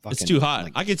fucking. It's too hot.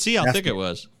 Like, I could see how thick it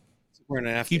was. It's wearing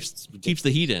an Keeps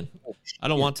the heat in. I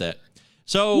don't want that.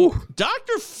 So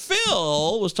Dr.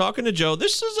 Phil was talking to Joe.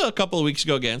 This is a couple of weeks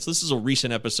ago again. So this is a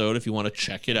recent episode if you want to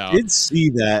check it out. I did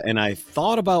see that, and I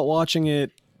thought about watching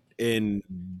it and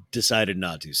decided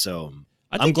not to. So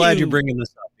I'm glad you're bringing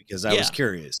this up because I was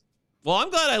curious. Well,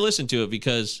 I'm glad I listened to it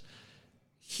because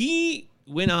he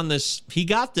went on this. He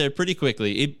got there pretty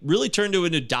quickly. It really turned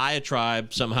into a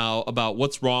diatribe somehow about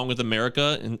what's wrong with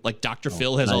America. And like Dr.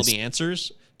 Phil has all the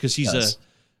answers because he's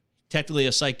technically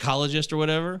a psychologist or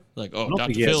whatever. Like,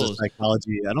 Dr. Phil is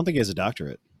psychology. I don't think he has a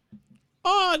doctorate.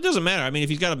 Oh, it doesn't matter. I mean, if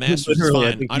he's got a master's, it's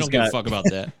fine. I don't give a fuck about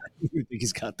that. I think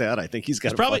he's got that. I think he's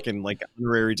got a fucking like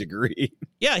honorary degree.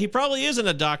 Yeah, he probably isn't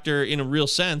a doctor in a real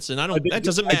sense, and that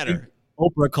doesn't matter.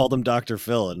 Oprah called him Dr.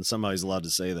 Phil, and somehow he's allowed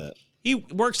to say that. He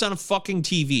works on a fucking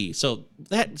TV, so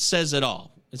that says it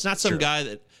all. It's not some guy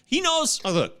that he knows.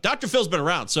 Oh, look, Dr. Phil's been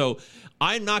around, so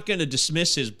I'm not going to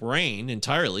dismiss his brain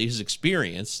entirely, his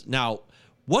experience. Now,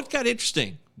 what got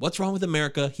interesting? What's wrong with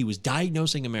America? He was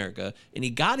diagnosing America, and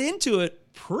he got into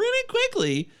it pretty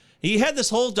quickly. He had this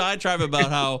whole diatribe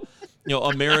about how,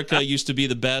 America used to be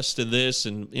the best in this,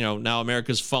 and, now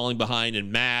America's falling behind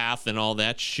in math and all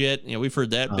that shit. We've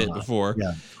heard that bit before.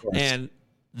 Yeah, and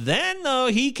then, though,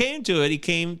 he came to it. He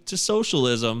came to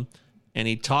socialism, and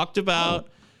he talked about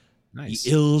the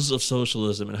ills of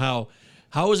socialism and how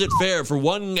is it fair for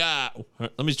one guy?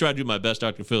 Let me try to do my best,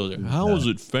 Dr. Phil. Here. How is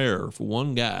it fair for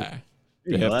one guy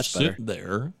to have to sit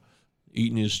there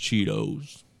eating his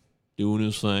Cheetos, doing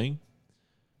his thing?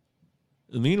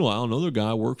 And meanwhile, another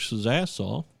guy works his ass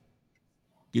off,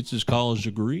 gets his college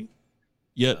degree,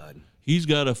 yet he's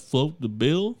got to float the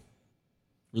bill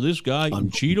for this guy eating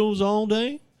Cheetos all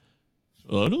day?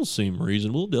 That don't seem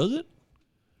reasonable, does it?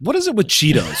 What is it with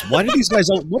Cheetos? Why do these guys?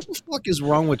 What the fuck is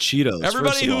wrong with Cheetos?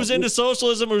 Everybody who's into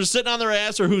socialism, who's sitting on their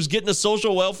ass, or who's getting a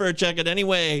social welfare check in any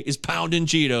way, is pounding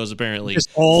Cheetos. Apparently, just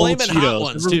all flaming Cheetos. hot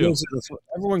ones too.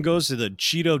 Everyone goes to the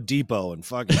Cheeto Depot and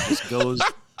fucking just goes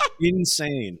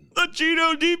insane. The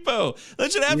Cheeto Depot.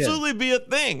 That should absolutely be a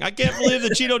thing. I can't believe the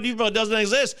Cheeto Depot doesn't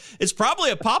exist. It's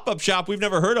probably a pop-up shop we've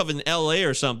never heard of in LA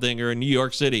or something, or in New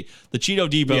York City. The Cheeto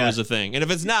Depot is a thing. And if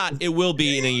it's not, it will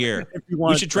be in a year.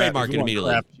 We should trademark it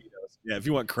immediately. Yeah, if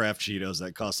you want craft Cheetos,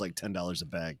 that costs like $10 a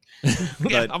bag.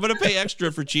 Yeah, I'm going to pay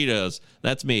extra for Cheetos.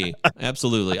 That's me.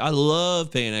 Absolutely. I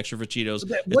love paying extra for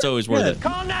Cheetos. It's always worth it.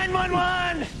 Call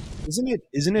 911. Isn't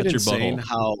it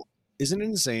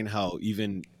insane how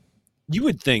even you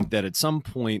would think that at some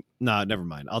point, never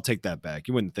mind. I'll take that back.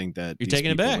 You wouldn't think that you're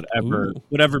taking it back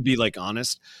would ever be like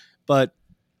honest. But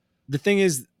the thing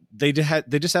is, they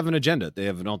just have an agenda. They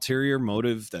have an ulterior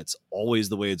motive. That's always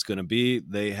the way it's going to be.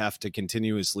 They have to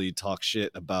continuously talk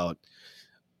shit about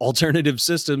alternative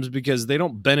systems because they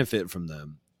don't benefit from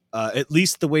them. At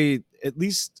least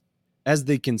as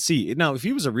they can see. Now, if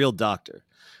he was a real doctor,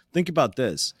 think about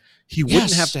this. He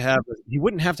wouldn't have to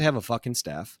have a fucking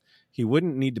staff. He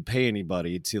wouldn't need to pay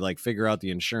anybody to like figure out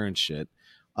the insurance shit.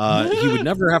 He would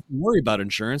never have to worry about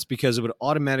insurance because it would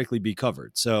automatically be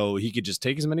covered. So he could just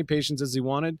take as many patients as he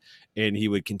wanted and he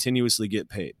would continuously get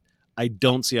paid. I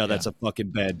don't see how that's a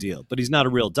fucking bad deal, but he's not a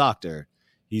real doctor.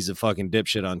 He's a fucking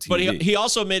dipshit on TV. But he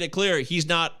also made it clear he's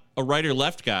not a right or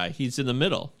left guy. He's in the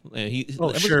middle.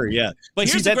 Sure, yeah. But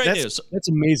here's the great news. That's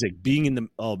amazing. Being in the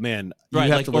you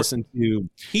have to listen to.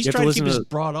 He's trying to keep his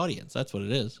broad audience. That's what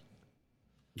it is.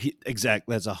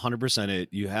 Exactly. That's 100% it.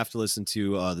 You have to listen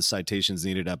to the Citations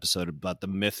Needed episode about the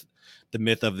myth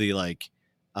of the like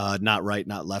not right,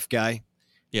 not left guy.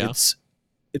 Yeah.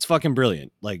 It's fucking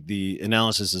brilliant. Like the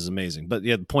analysis is amazing. But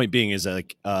yeah, the point being is that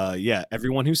like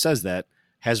everyone who says that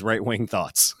has right-wing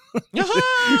thoughts.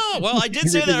 Well, I did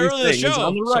say that earlier in the show.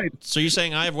 On the right. So you're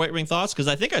saying I have right-wing thoughts? Because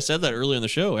I think I said that earlier in the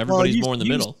show. Everybody's more in the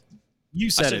middle. You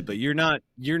said it, but you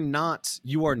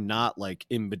are not like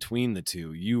in between the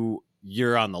two.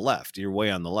 You're on the left. You're way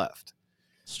on the left.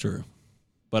 It's true.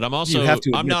 But I'm also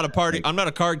I'm not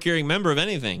a card-carrying member of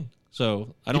anything.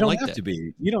 So I don't like that.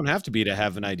 You don't have to be to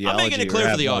have an ideology. I'm making it clear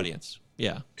for the audience.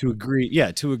 Yeah. To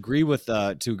agree with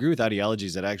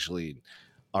ideologies that actually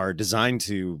are designed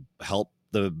to help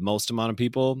the most amount of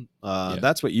people.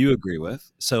 That's what you agree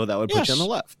with. So that would put you on the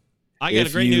left. I got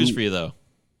a great news for you though.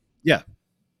 Yeah.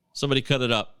 Somebody cut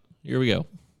it up. Here we go. I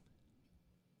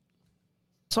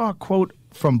saw a quote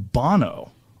from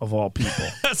Bono, of all people.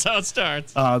 That's how it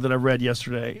starts. That I read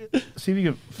yesterday. See if you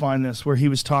can find this, where he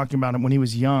was talking about it when he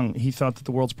was young. He thought that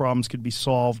the world's problems could be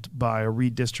solved by a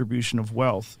redistribution of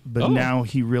wealth, but now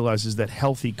he realizes that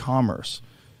healthy commerce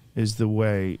is the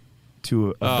way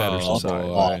to a better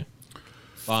society.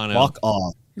 Bono. Fuck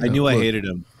off. Yeah, I knew I hated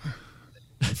him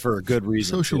for a good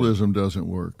reason. Socialism doesn't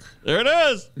work. There it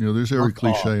is. There's every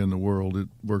cliche in the world. It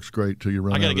works great till you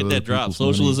run out of I got to get that drop.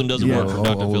 Socialism doesn't work for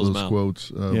Dr. Phil's mouth.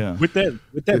 Quotes. With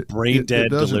that brain dead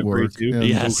delivery too.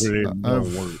 Yes.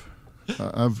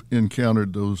 I've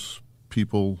encountered those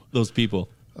people.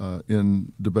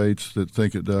 In debates that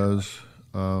think it does.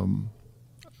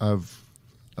 I've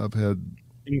had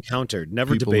encountered,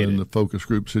 never people debated in the focus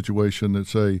group situation that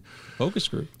say focus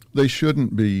group they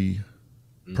shouldn't be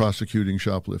prosecuting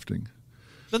shoplifting.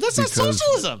 But that's not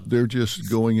socialism. They're just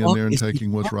going in there and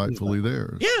taking what's rightfully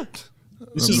theirs. Yeah.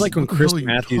 This is like when Chris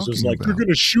Matthews was like, "You're going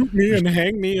to shoot me and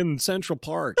hang me in Central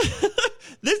Park."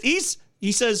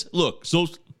 He says, "Look,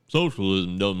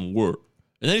 socialism doesn't work,"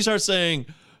 and then he starts saying,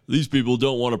 "These people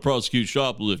don't want to prosecute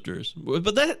shoplifters."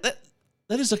 But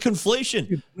that is a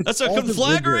conflation. That's a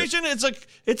conflagration. It's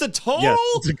a total. Yes,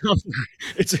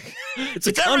 it's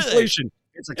a conflation.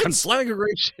 It's a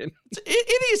conflagration. It's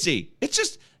idiocy.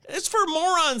 It's for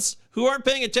morons who aren't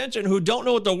paying attention, who don't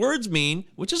know what the words mean,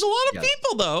 which is a lot of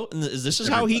people, though. And this is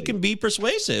how he can be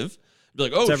persuasive. Be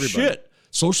like, oh, shit,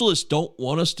 socialists don't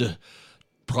want us to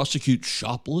prosecute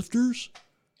shoplifters?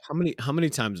 How many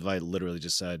times have I literally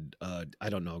just said, I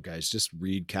don't know, guys, just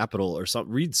read Capital or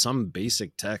read some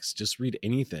basic text. Just read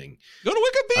anything. Go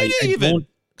to Wikipedia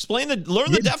Explain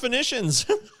learn the definitions.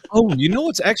 Oh, you know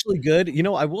what's actually good?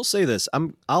 I will say this.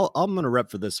 I'm gonna rep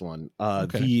for this one.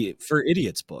 The For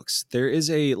Idiots books. There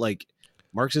is a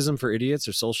Marxism for Idiots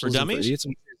or Socialism for Idiots.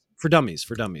 For Dummies.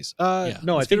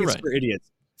 No, I think it's For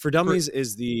Idiots. For Dummies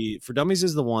is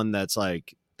the one that's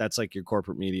like your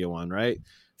corporate media one, right?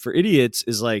 For Idiots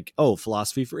is like,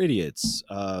 philosophy for idiots.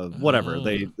 Whatever.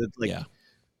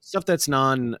 Stuff that's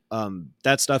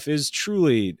that stuff is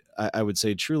truly, I would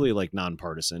say, truly like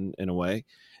nonpartisan in a way.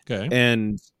 Okay.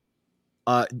 And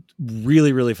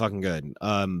really, really fucking good.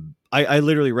 I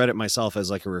literally read it myself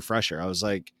as like a refresher. I was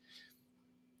like,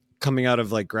 coming out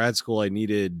of like grad school, I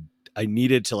needed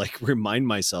to like remind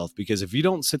myself, because if you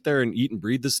don't sit there and eat and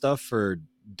breathe this stuff for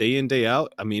day in, day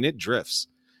out, I mean, it drifts.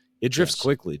 It drifts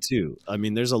quickly too. I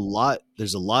mean, there's a lot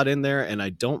in there, and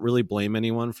I don't really blame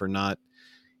anyone for not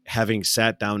having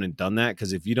sat down and done that,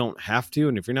 because if you don't have to,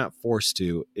 and if you're not forced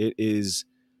to, it is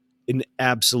an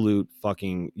absolute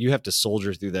fucking, you have to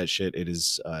soldier through that shit. It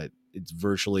is it's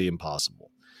virtually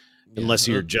impossible unless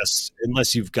you really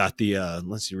got the I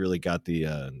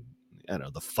don't know,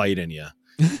 the fight in you.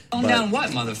 Down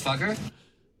what, motherfucker?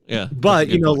 Yeah. But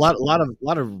a lot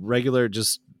of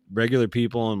regular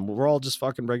people, and we're all just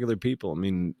fucking regular people. I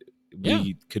mean,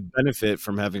 we could benefit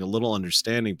from having a little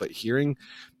understanding, but hearing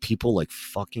people like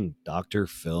fucking Dr.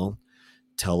 Phil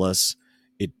tell us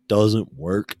it doesn't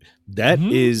work, that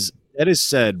is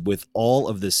said with all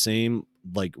of the same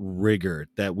like rigor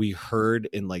that we heard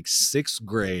in like 6th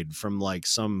grade from like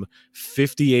some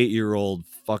 58-year-old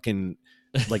fucking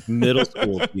like middle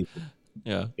school people.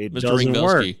 Yeah. It Mr. doesn't Ringelsky.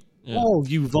 work. Yeah. Oh,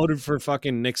 you voted for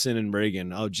fucking Nixon and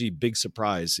Reagan. Oh, gee, big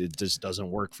surprise. It just doesn't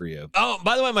work for you. Oh,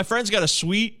 by the way, my friend's got a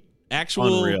sweet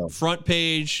actual front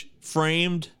page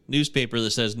framed newspaper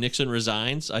that says Nixon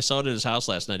resigns. I saw it at his house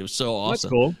last night. It was so awesome.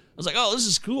 That's cool. I was like, oh, this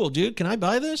is cool, dude. Can I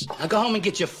buy this? Now go home and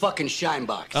get your fucking shine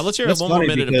box. Let's hear one more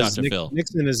minute of Dr. Phil.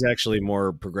 Nixon is actually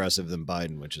more progressive than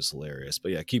Biden, which is hilarious.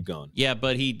 But yeah, keep going. Yeah,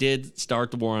 but he did start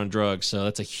the war on drugs, so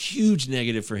that's a huge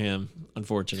negative for him,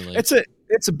 unfortunately.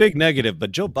 It's a big negative,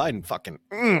 but Joe Biden fucking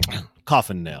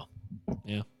coffin nail.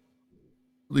 Yeah.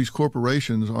 these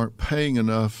corporations aren't paying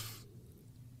enough.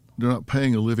 They're not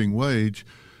paying a living wage,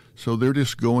 so they're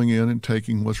just going in and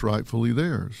taking what's rightfully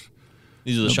theirs.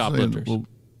 These are the shoplifters. Well,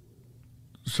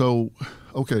 so,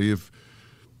 okay, if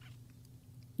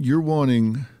you're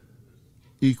wanting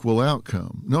equal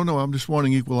outcome. No, I'm just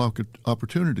wanting equal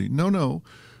opportunity. No,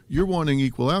 you're wanting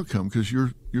equal outcome because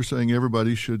you're saying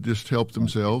everybody should just help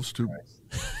themselves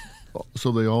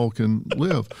so they all can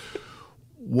live.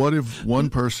 What if one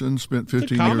person spent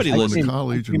 15 years going to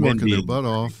college and working their butt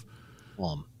off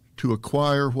to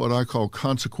acquire what I call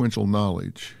consequential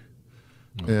knowledge?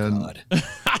 And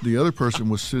the other person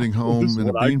was sitting home in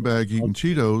a beanbag eating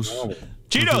Cheetos.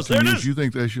 Cheetos, there it is. You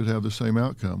think they should have the same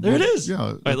outcome? There it is. Yeah.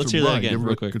 All right, let's hear that again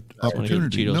real quick.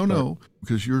 Opportunity. No,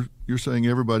 because you're saying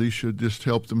everybody should just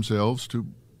help themselves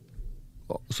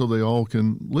so they all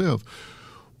can live.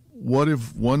 What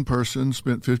if one person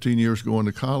spent 15 years going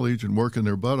to college and working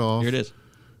their butt off? Here it is.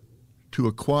 To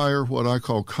acquire what I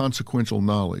call consequential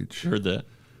knowledge. Heard that.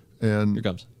 And here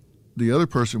comes. The other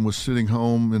person was sitting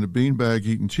home in a beanbag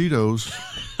eating Cheetos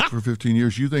for 15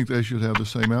 years. You think they should have the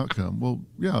same outcome? Well,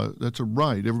 yeah, that's a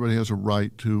right. Everybody has a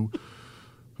right to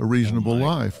a reasonable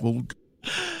life. Well,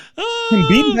 can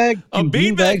beanbags and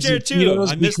there too.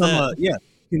 Cheetos I missed that.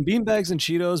 Can beanbags and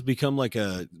Cheetos become like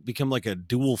a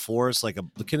dual force?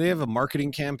 Can they have a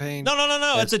marketing campaign? No.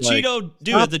 It's a Cheeto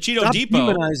dude at the Cheeto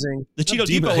Depot. The Cheeto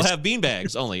Depot will have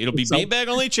beanbags only. It'll be beanbag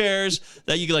only chairs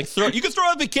that you can throw. You can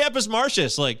throw up at Campus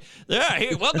Martius. Here,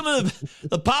 welcome to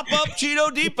the pop-up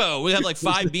Cheeto Depot. We have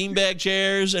 5 beanbag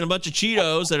chairs and a bunch of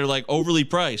Cheetos that are overly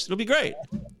priced. It'll be great.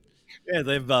 Yeah,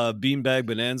 they have beanbag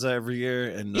bonanza every year,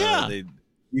 and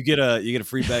you get a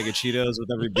free bag of Cheetos with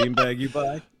every beanbag you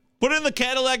buy. Put it in the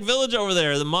Cadillac Village over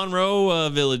there, the Monroe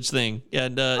Village thing,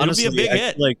 and honestly, it'll be a big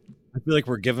hit. I feel like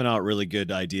we're giving out really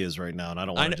good ideas right now, and I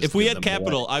don't want to. If we had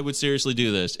capital, I would seriously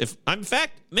do this. In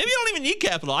fact, maybe I don't even need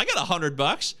capital. I got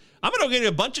 $100. I'm gonna go get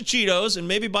a bunch of Cheetos and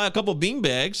maybe buy a couple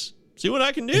beanbags. See what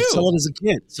I can do. And sell it as a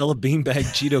kit. Sell a beanbag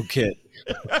Cheeto kit.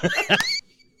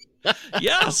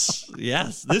 Yes.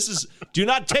 Do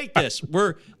not take this.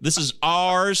 This is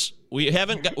ours. We're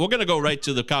gonna go right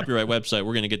to the copyright website.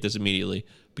 We're gonna get this immediately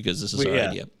because this is our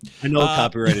idea. I know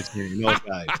copyright is here. You know,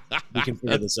 guys, we can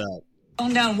figure this out.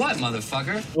 Calm down, what,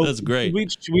 motherfucker? Well, that's great.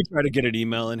 Should we try to get an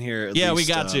email in here? At least? We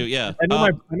got to. Yeah, I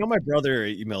know my brother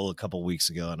emailed a couple weeks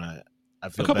ago, and I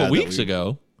feel a couple bad weeks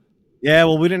ago. Yeah,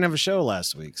 well, we didn't have a show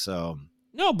last week, so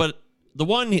no. But the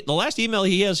last email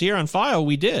he has here on file,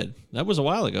 we did. That was a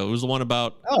while ago. It was the one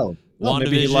about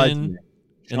WandaVision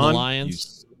and the Lions. You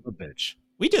son of a bitch.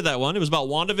 We did that one. It was about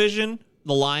WandaVision,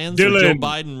 the Lions, and Joe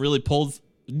Biden really pulled.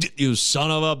 You son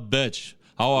of a bitch.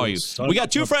 How are you? We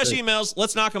got 2 fresh emails.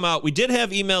 Let's knock them out. We did have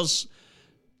emails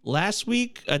last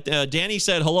week. Danny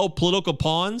said, hello, political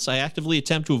pawns. I actively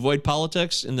attempt to avoid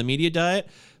politics in the media diet,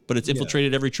 but it's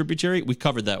infiltrated every tributary. We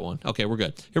covered that one. Okay, we're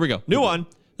good. Here we go. New one.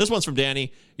 This one's from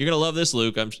Danny. You're going to love this,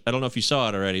 Luke. I don't know if you saw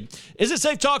it already. Is it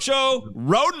Safe Talk Show?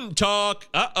 Rodent Talk.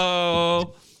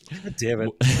 Uh-oh. God damn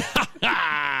it.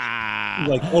 We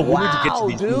need to get to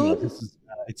these emails.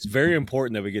 It's very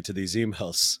important that we get to these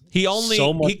emails. He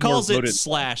calls it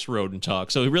 /Rodent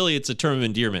Talk. So really it's a term of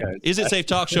endearment. Okay. Is it Safe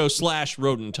Talk Show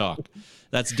 /Rodent Talk?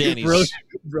 That's Danny's.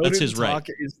 That's his right. Rodent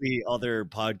Talk is the other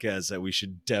podcast that we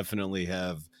should definitely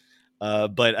have.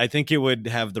 But I think it would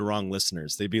have the wrong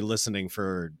listeners. They'd be listening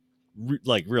for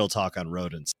real talk on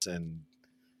rodents, and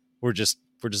we're just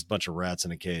a bunch of rats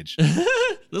in a cage.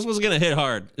 This one's going to hit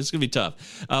hard. It's going to be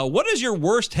tough. What is your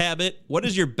worst habit? What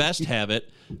is your best habit?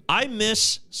 I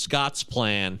miss Scott's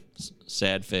plan.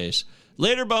 Sad face.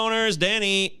 Later, boners.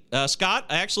 Danny. Scott,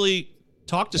 I actually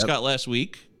talked to Scott last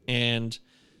week, and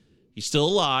he's still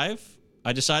alive.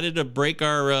 I decided to break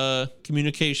our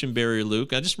communication barrier,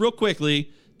 Luke. Just real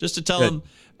quickly, just to tell him.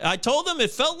 I told him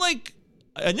it felt like,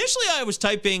 initially I was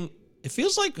typing, it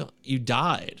feels like you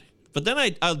died. But then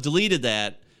I deleted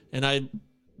that, and I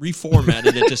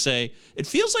reformatted it to say, it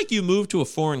feels like you moved to a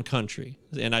foreign country.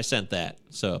 And I sent that.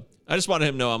 So I just wanted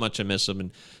him to know how much I miss him.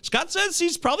 And Scott says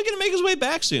he's probably going to make his way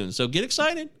back soon. So get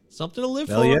excited. Something to live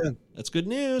for. Yeah. That's good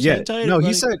news. Yeah. No,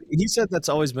 he said that's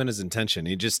always been his intention.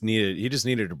 He just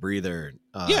needed a breather.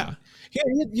 Yeah.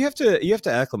 You have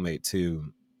to acclimate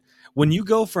to when you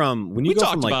go from we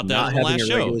talked about that on the last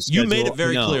show. You made it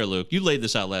very clear, Luke. You laid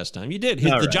this out last time. You did.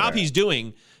 The job he's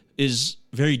doing is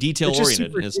very detail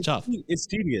oriented, and it's tough. It's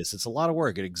tedious. It's a lot of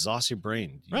work. It exhausts your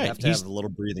brain. You have to have a little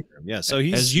breathing room. Yeah. So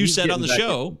as you said on the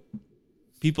show,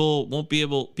 people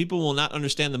will not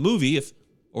understand the movie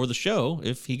or the show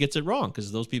if he gets it wrong,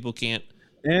 because those people can't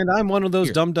And I'm one of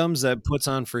those dum-dums that puts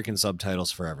on freaking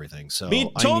subtitles for everything. So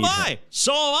So am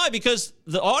I, because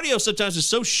the audio sometimes is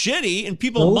so shitty and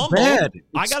people so mumble. Bad.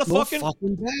 I got to so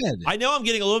fucking bad. I know I'm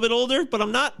getting a little bit older, but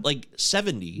I'm not like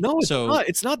 70. No, it's so not.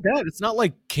 It's not that. It's not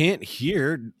like can't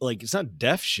hear. Like it's not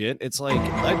deaf shit. It's like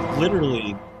I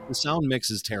literally the sound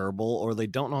mix is terrible, or they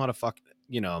don't know how to fuck.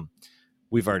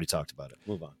 We've already talked about it.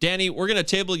 Move on. Danny, we're going to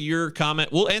table your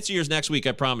comment. We'll answer yours next week,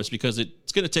 I promise, because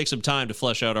it's going to take some time to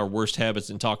flesh out our worst habits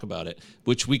and talk about it,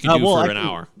 which we can do for an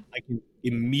hour. I can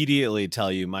immediately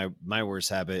tell you my worst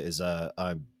habit is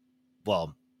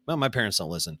well, my parents don't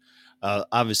listen.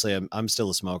 Obviously, I'm still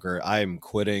a smoker. I am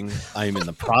quitting. I am in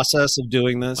the process of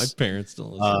doing this. My parents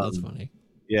don't listen. That's funny.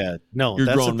 Yeah, no, You're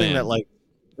that's grown the thing man.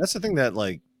 that's the thing that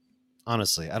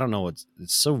honestly, I don't know. It's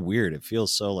so weird. It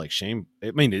feels so like shame. I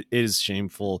mean, it is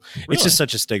shameful. Really? It's just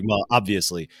such a stigma.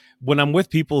 Obviously, when I'm with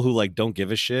people who like don't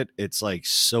give a shit, it's like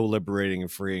so liberating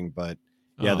and freeing. But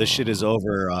yeah, this shit is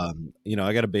over. I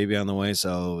got a baby on the way,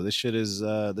 so this shit is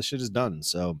done.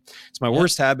 So it's my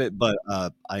worst habit, but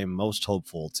I am most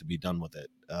hopeful to be done with it.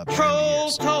 Troll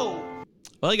toe.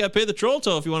 Well, you got to pay the troll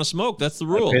toe if you want to smoke. That's the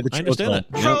rule. I understand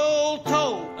that. Troll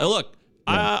toe. Look,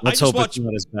 let's hope it's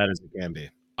not as bad as it can be.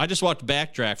 I just watched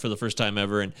Backdraft for the first time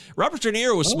ever, and Robert De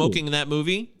Niro was smoking in that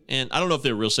movie, and I don't know if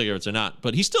they were real cigarettes or not,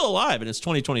 but he's still alive, and it's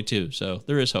 2022, so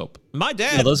there is hope. My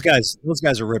dad... Yeah, those guys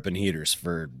are ripping heaters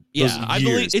for I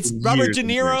believe it's Robert De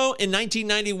Niro in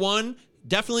 1991,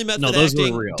 definitely method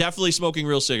acting, definitely smoking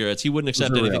real cigarettes. He wouldn't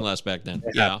accept anything less back then.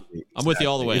 Yeah, I'm with you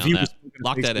all the way on that.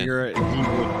 Lock that in. He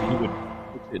would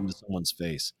put it into someone's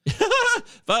face.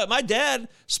 But my dad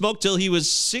smoked till he was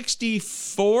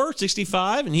 64,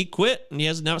 65, and he quit, and he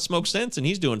has not smoked since, and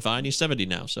he's doing fine. He's 70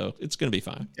 now, so it's going to be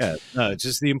fine. Yeah, no, it's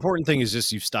just the important thing is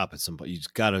just you stop at some point. You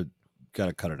just gotta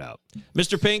cut it out.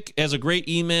 Mr. Pink has a great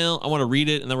email. I want to read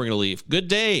it, and then we're going to leave. Good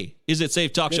day. Is It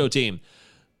Safe Talk Show team?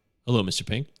 Hello, Mr.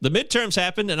 Pink. The midterms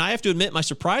happened, and I have to admit my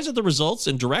surprise at the results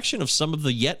and direction of some of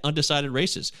the yet undecided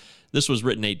races. This was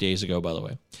written 8 days ago, by the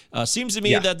way. Seems to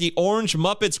me that the orange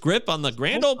Muppets grip on the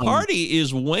grand old party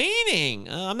is waning.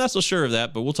 I'm not so sure of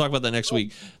that, but we'll talk about that next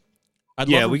week.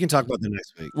 We can talk about that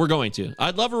next week. We're going to.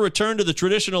 I'd love a return to the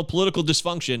traditional political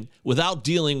dysfunction without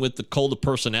dealing with the cult of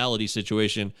personality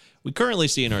situation we currently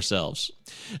see in ourselves.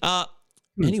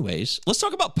 Anyways, let's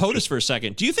talk about POTUS for a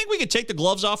second. Do you think we could take the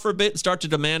gloves off for a bit and start to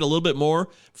demand a little bit more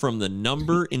from the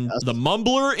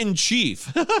mumbler in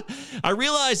chief? I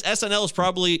realize SNL is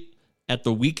probably at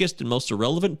the weakest and most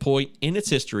irrelevant point in its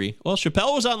history. Well,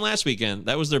 Chappelle was on last weekend.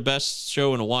 That was their best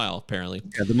show in a while, apparently.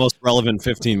 Yeah, the most relevant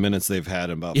 15 minutes they've had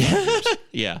in about 5 years.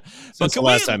 Yeah. Since the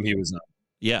last time he was on.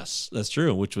 Yes, that's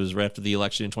true, which was right after the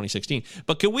election in 2016.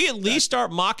 But can we at least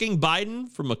start mocking Biden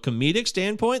from a comedic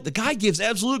standpoint? The guy gives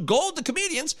absolute gold to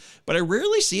comedians, but I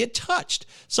rarely see it touched.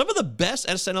 Some of the best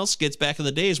SNL skits back in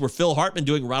the days were Phil Hartman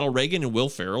doing Ronald Reagan and Will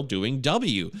Ferrell doing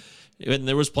W. And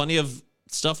there was plenty of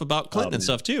stuff about Clinton and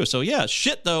stuff too. So yeah,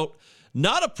 shit though.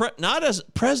 Not as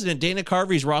President Dana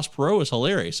Carvey's Ross Perot was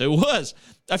hilarious. It was.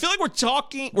 I feel like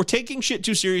we're taking shit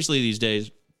too seriously these days.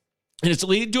 And it's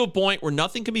leading to a point where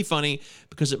nothing can be funny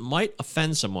because it might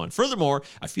offend someone. Furthermore,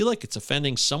 I feel like it's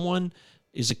offending someone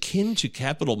is akin to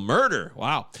capital murder.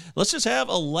 Wow. Let's just have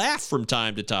a laugh from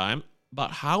time to time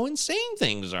about how insane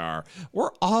things are. We're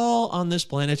all on this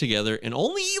planet together, and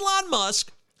only Elon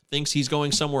Musk thinks he's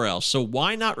going somewhere else. So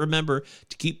why not remember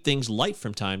to keep things light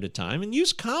from time to time and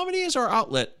use comedy as our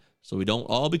outlet so we don't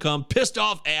all become pissed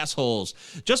off assholes?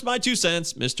 Just my 2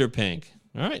 cents, Mr. Pink.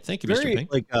 All right, thank you, Mr. Pink.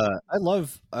 I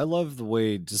love the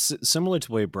way, just similar to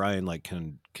the way Brian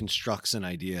constructs an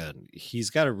idea. He's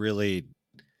got a really,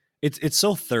 it's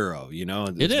so thorough,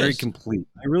 It's very complete.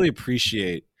 I really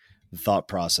appreciate the thought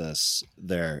process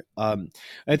there.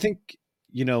 I think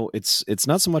it's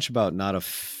not so much about not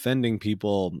offending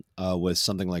people with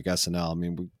something like SNL. I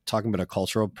mean, we're talking about a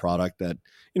cultural product that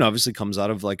obviously comes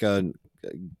out of like a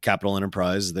capital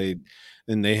enterprise. They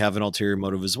have an ulterior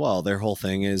motive as well. Their whole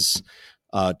thing is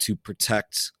to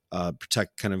protect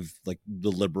kind of like the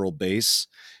liberal base.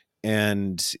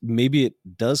 And maybe it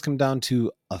does come down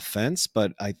to offense,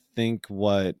 but I think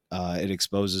what it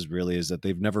exposes really is that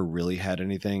they've never really had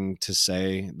anything to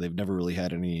say. They've never really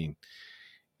had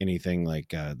anything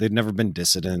like they've never been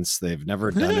dissidents. They've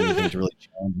never done anything to really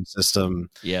challenge the system.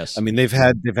 Yes. I mean, they've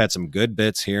had some good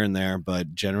bits here and there,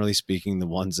 but generally speaking, the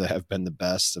ones that have been the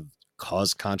best have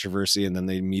caused controversy, and then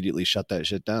they immediately shut that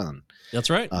shit down. That's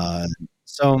right.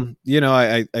 So,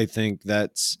 I think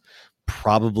that's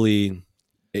probably,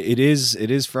 it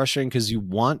is frustrating because you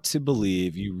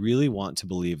really want to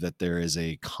believe that there is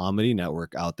a comedy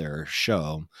network out there, or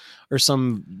show, or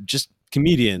some just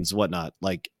comedians, whatnot,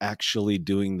 like actually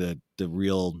doing the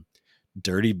real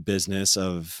dirty business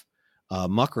of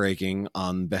muckraking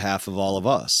on behalf of all of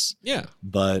us. Yeah.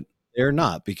 But they're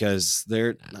not, because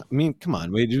I mean, come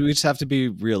on, we just have to be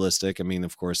realistic. I mean,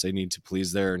 of course, they need to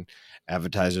please their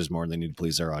advertisers more than they need to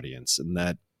please their audience. And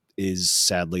that is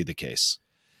sadly the case.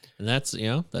 And that's,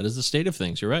 that is the state of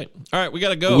things. You're right. All right, we got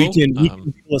to go. We can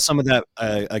deal with some of that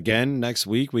again next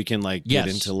week. We can get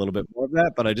into a little bit more of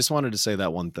that. But I just wanted to say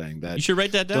that one thing that you should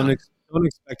write that down. Don't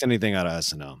expect anything out of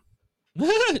SNL.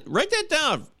 Write that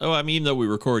down. Oh, I mean, even though we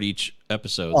record each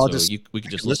episode, we could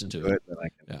just listen to it.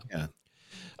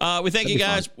 We thank you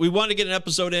guys. We wanted to get an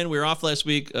episode in. We were off last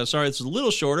week. Sorry, it's a little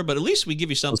shorter, but at least we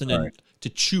give you something to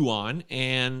chew on.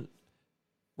 And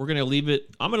we're going to leave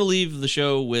it. I'm going to leave the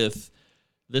show with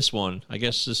this one. I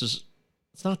guess it's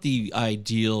not the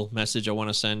ideal message I want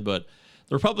to send, but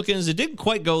the Republicans, it didn't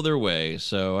quite go their way.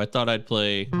 So I thought I'd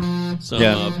play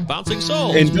some Bouncing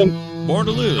Souls. And Born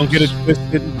to Lose. Don't get it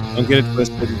twisted.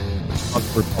 Fuck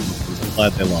the Republicans. I'm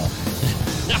glad they lost.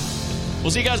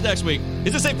 We'll see you guys next week.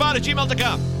 Is this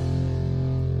 @gmail.com?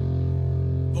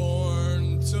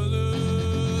 Born to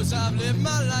lose, I've lived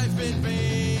my life in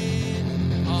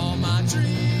vain. All my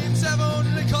dreams have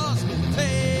only caused me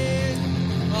pain.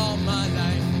 All my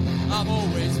life, I've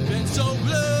always been so blue.